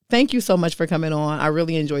 Thank you so much for coming on. I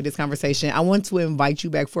really enjoyed this conversation. I want to invite you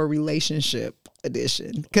back for a relationship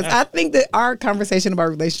edition because I think that our conversation about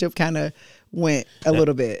relationship kind of went a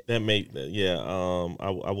little bit. I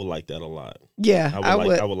would like that a lot. Yeah, I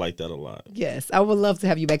would like that a lot. Yes, I would love to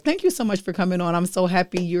have you back. Thank you so much for coming on. I'm so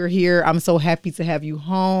happy you're here. I'm so happy to have you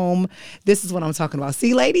home. This is what I'm talking about.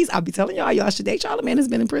 See, ladies, I'll be telling y'all should date Charlamagne has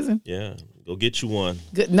been in prison. Yeah, go get you one.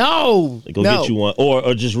 Good. No, get you one,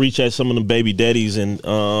 or just reach at some of them baby daddies and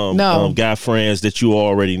guy friends that you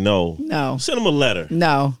already know. No, send them a letter.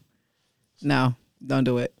 No, don't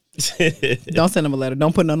do it. Don't send them a letter.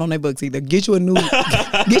 Don't put none on their books either. Get you a new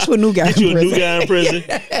guy. Get you a new guy in prison.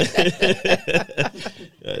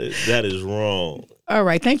 That is wrong. All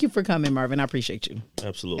right. Thank you for coming, Marvin. I appreciate you.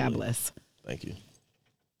 Absolutely. God bless. Thank you.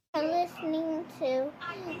 I'm listening to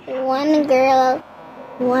One Girl,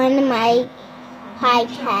 One Mic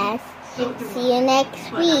podcast. See you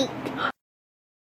next week.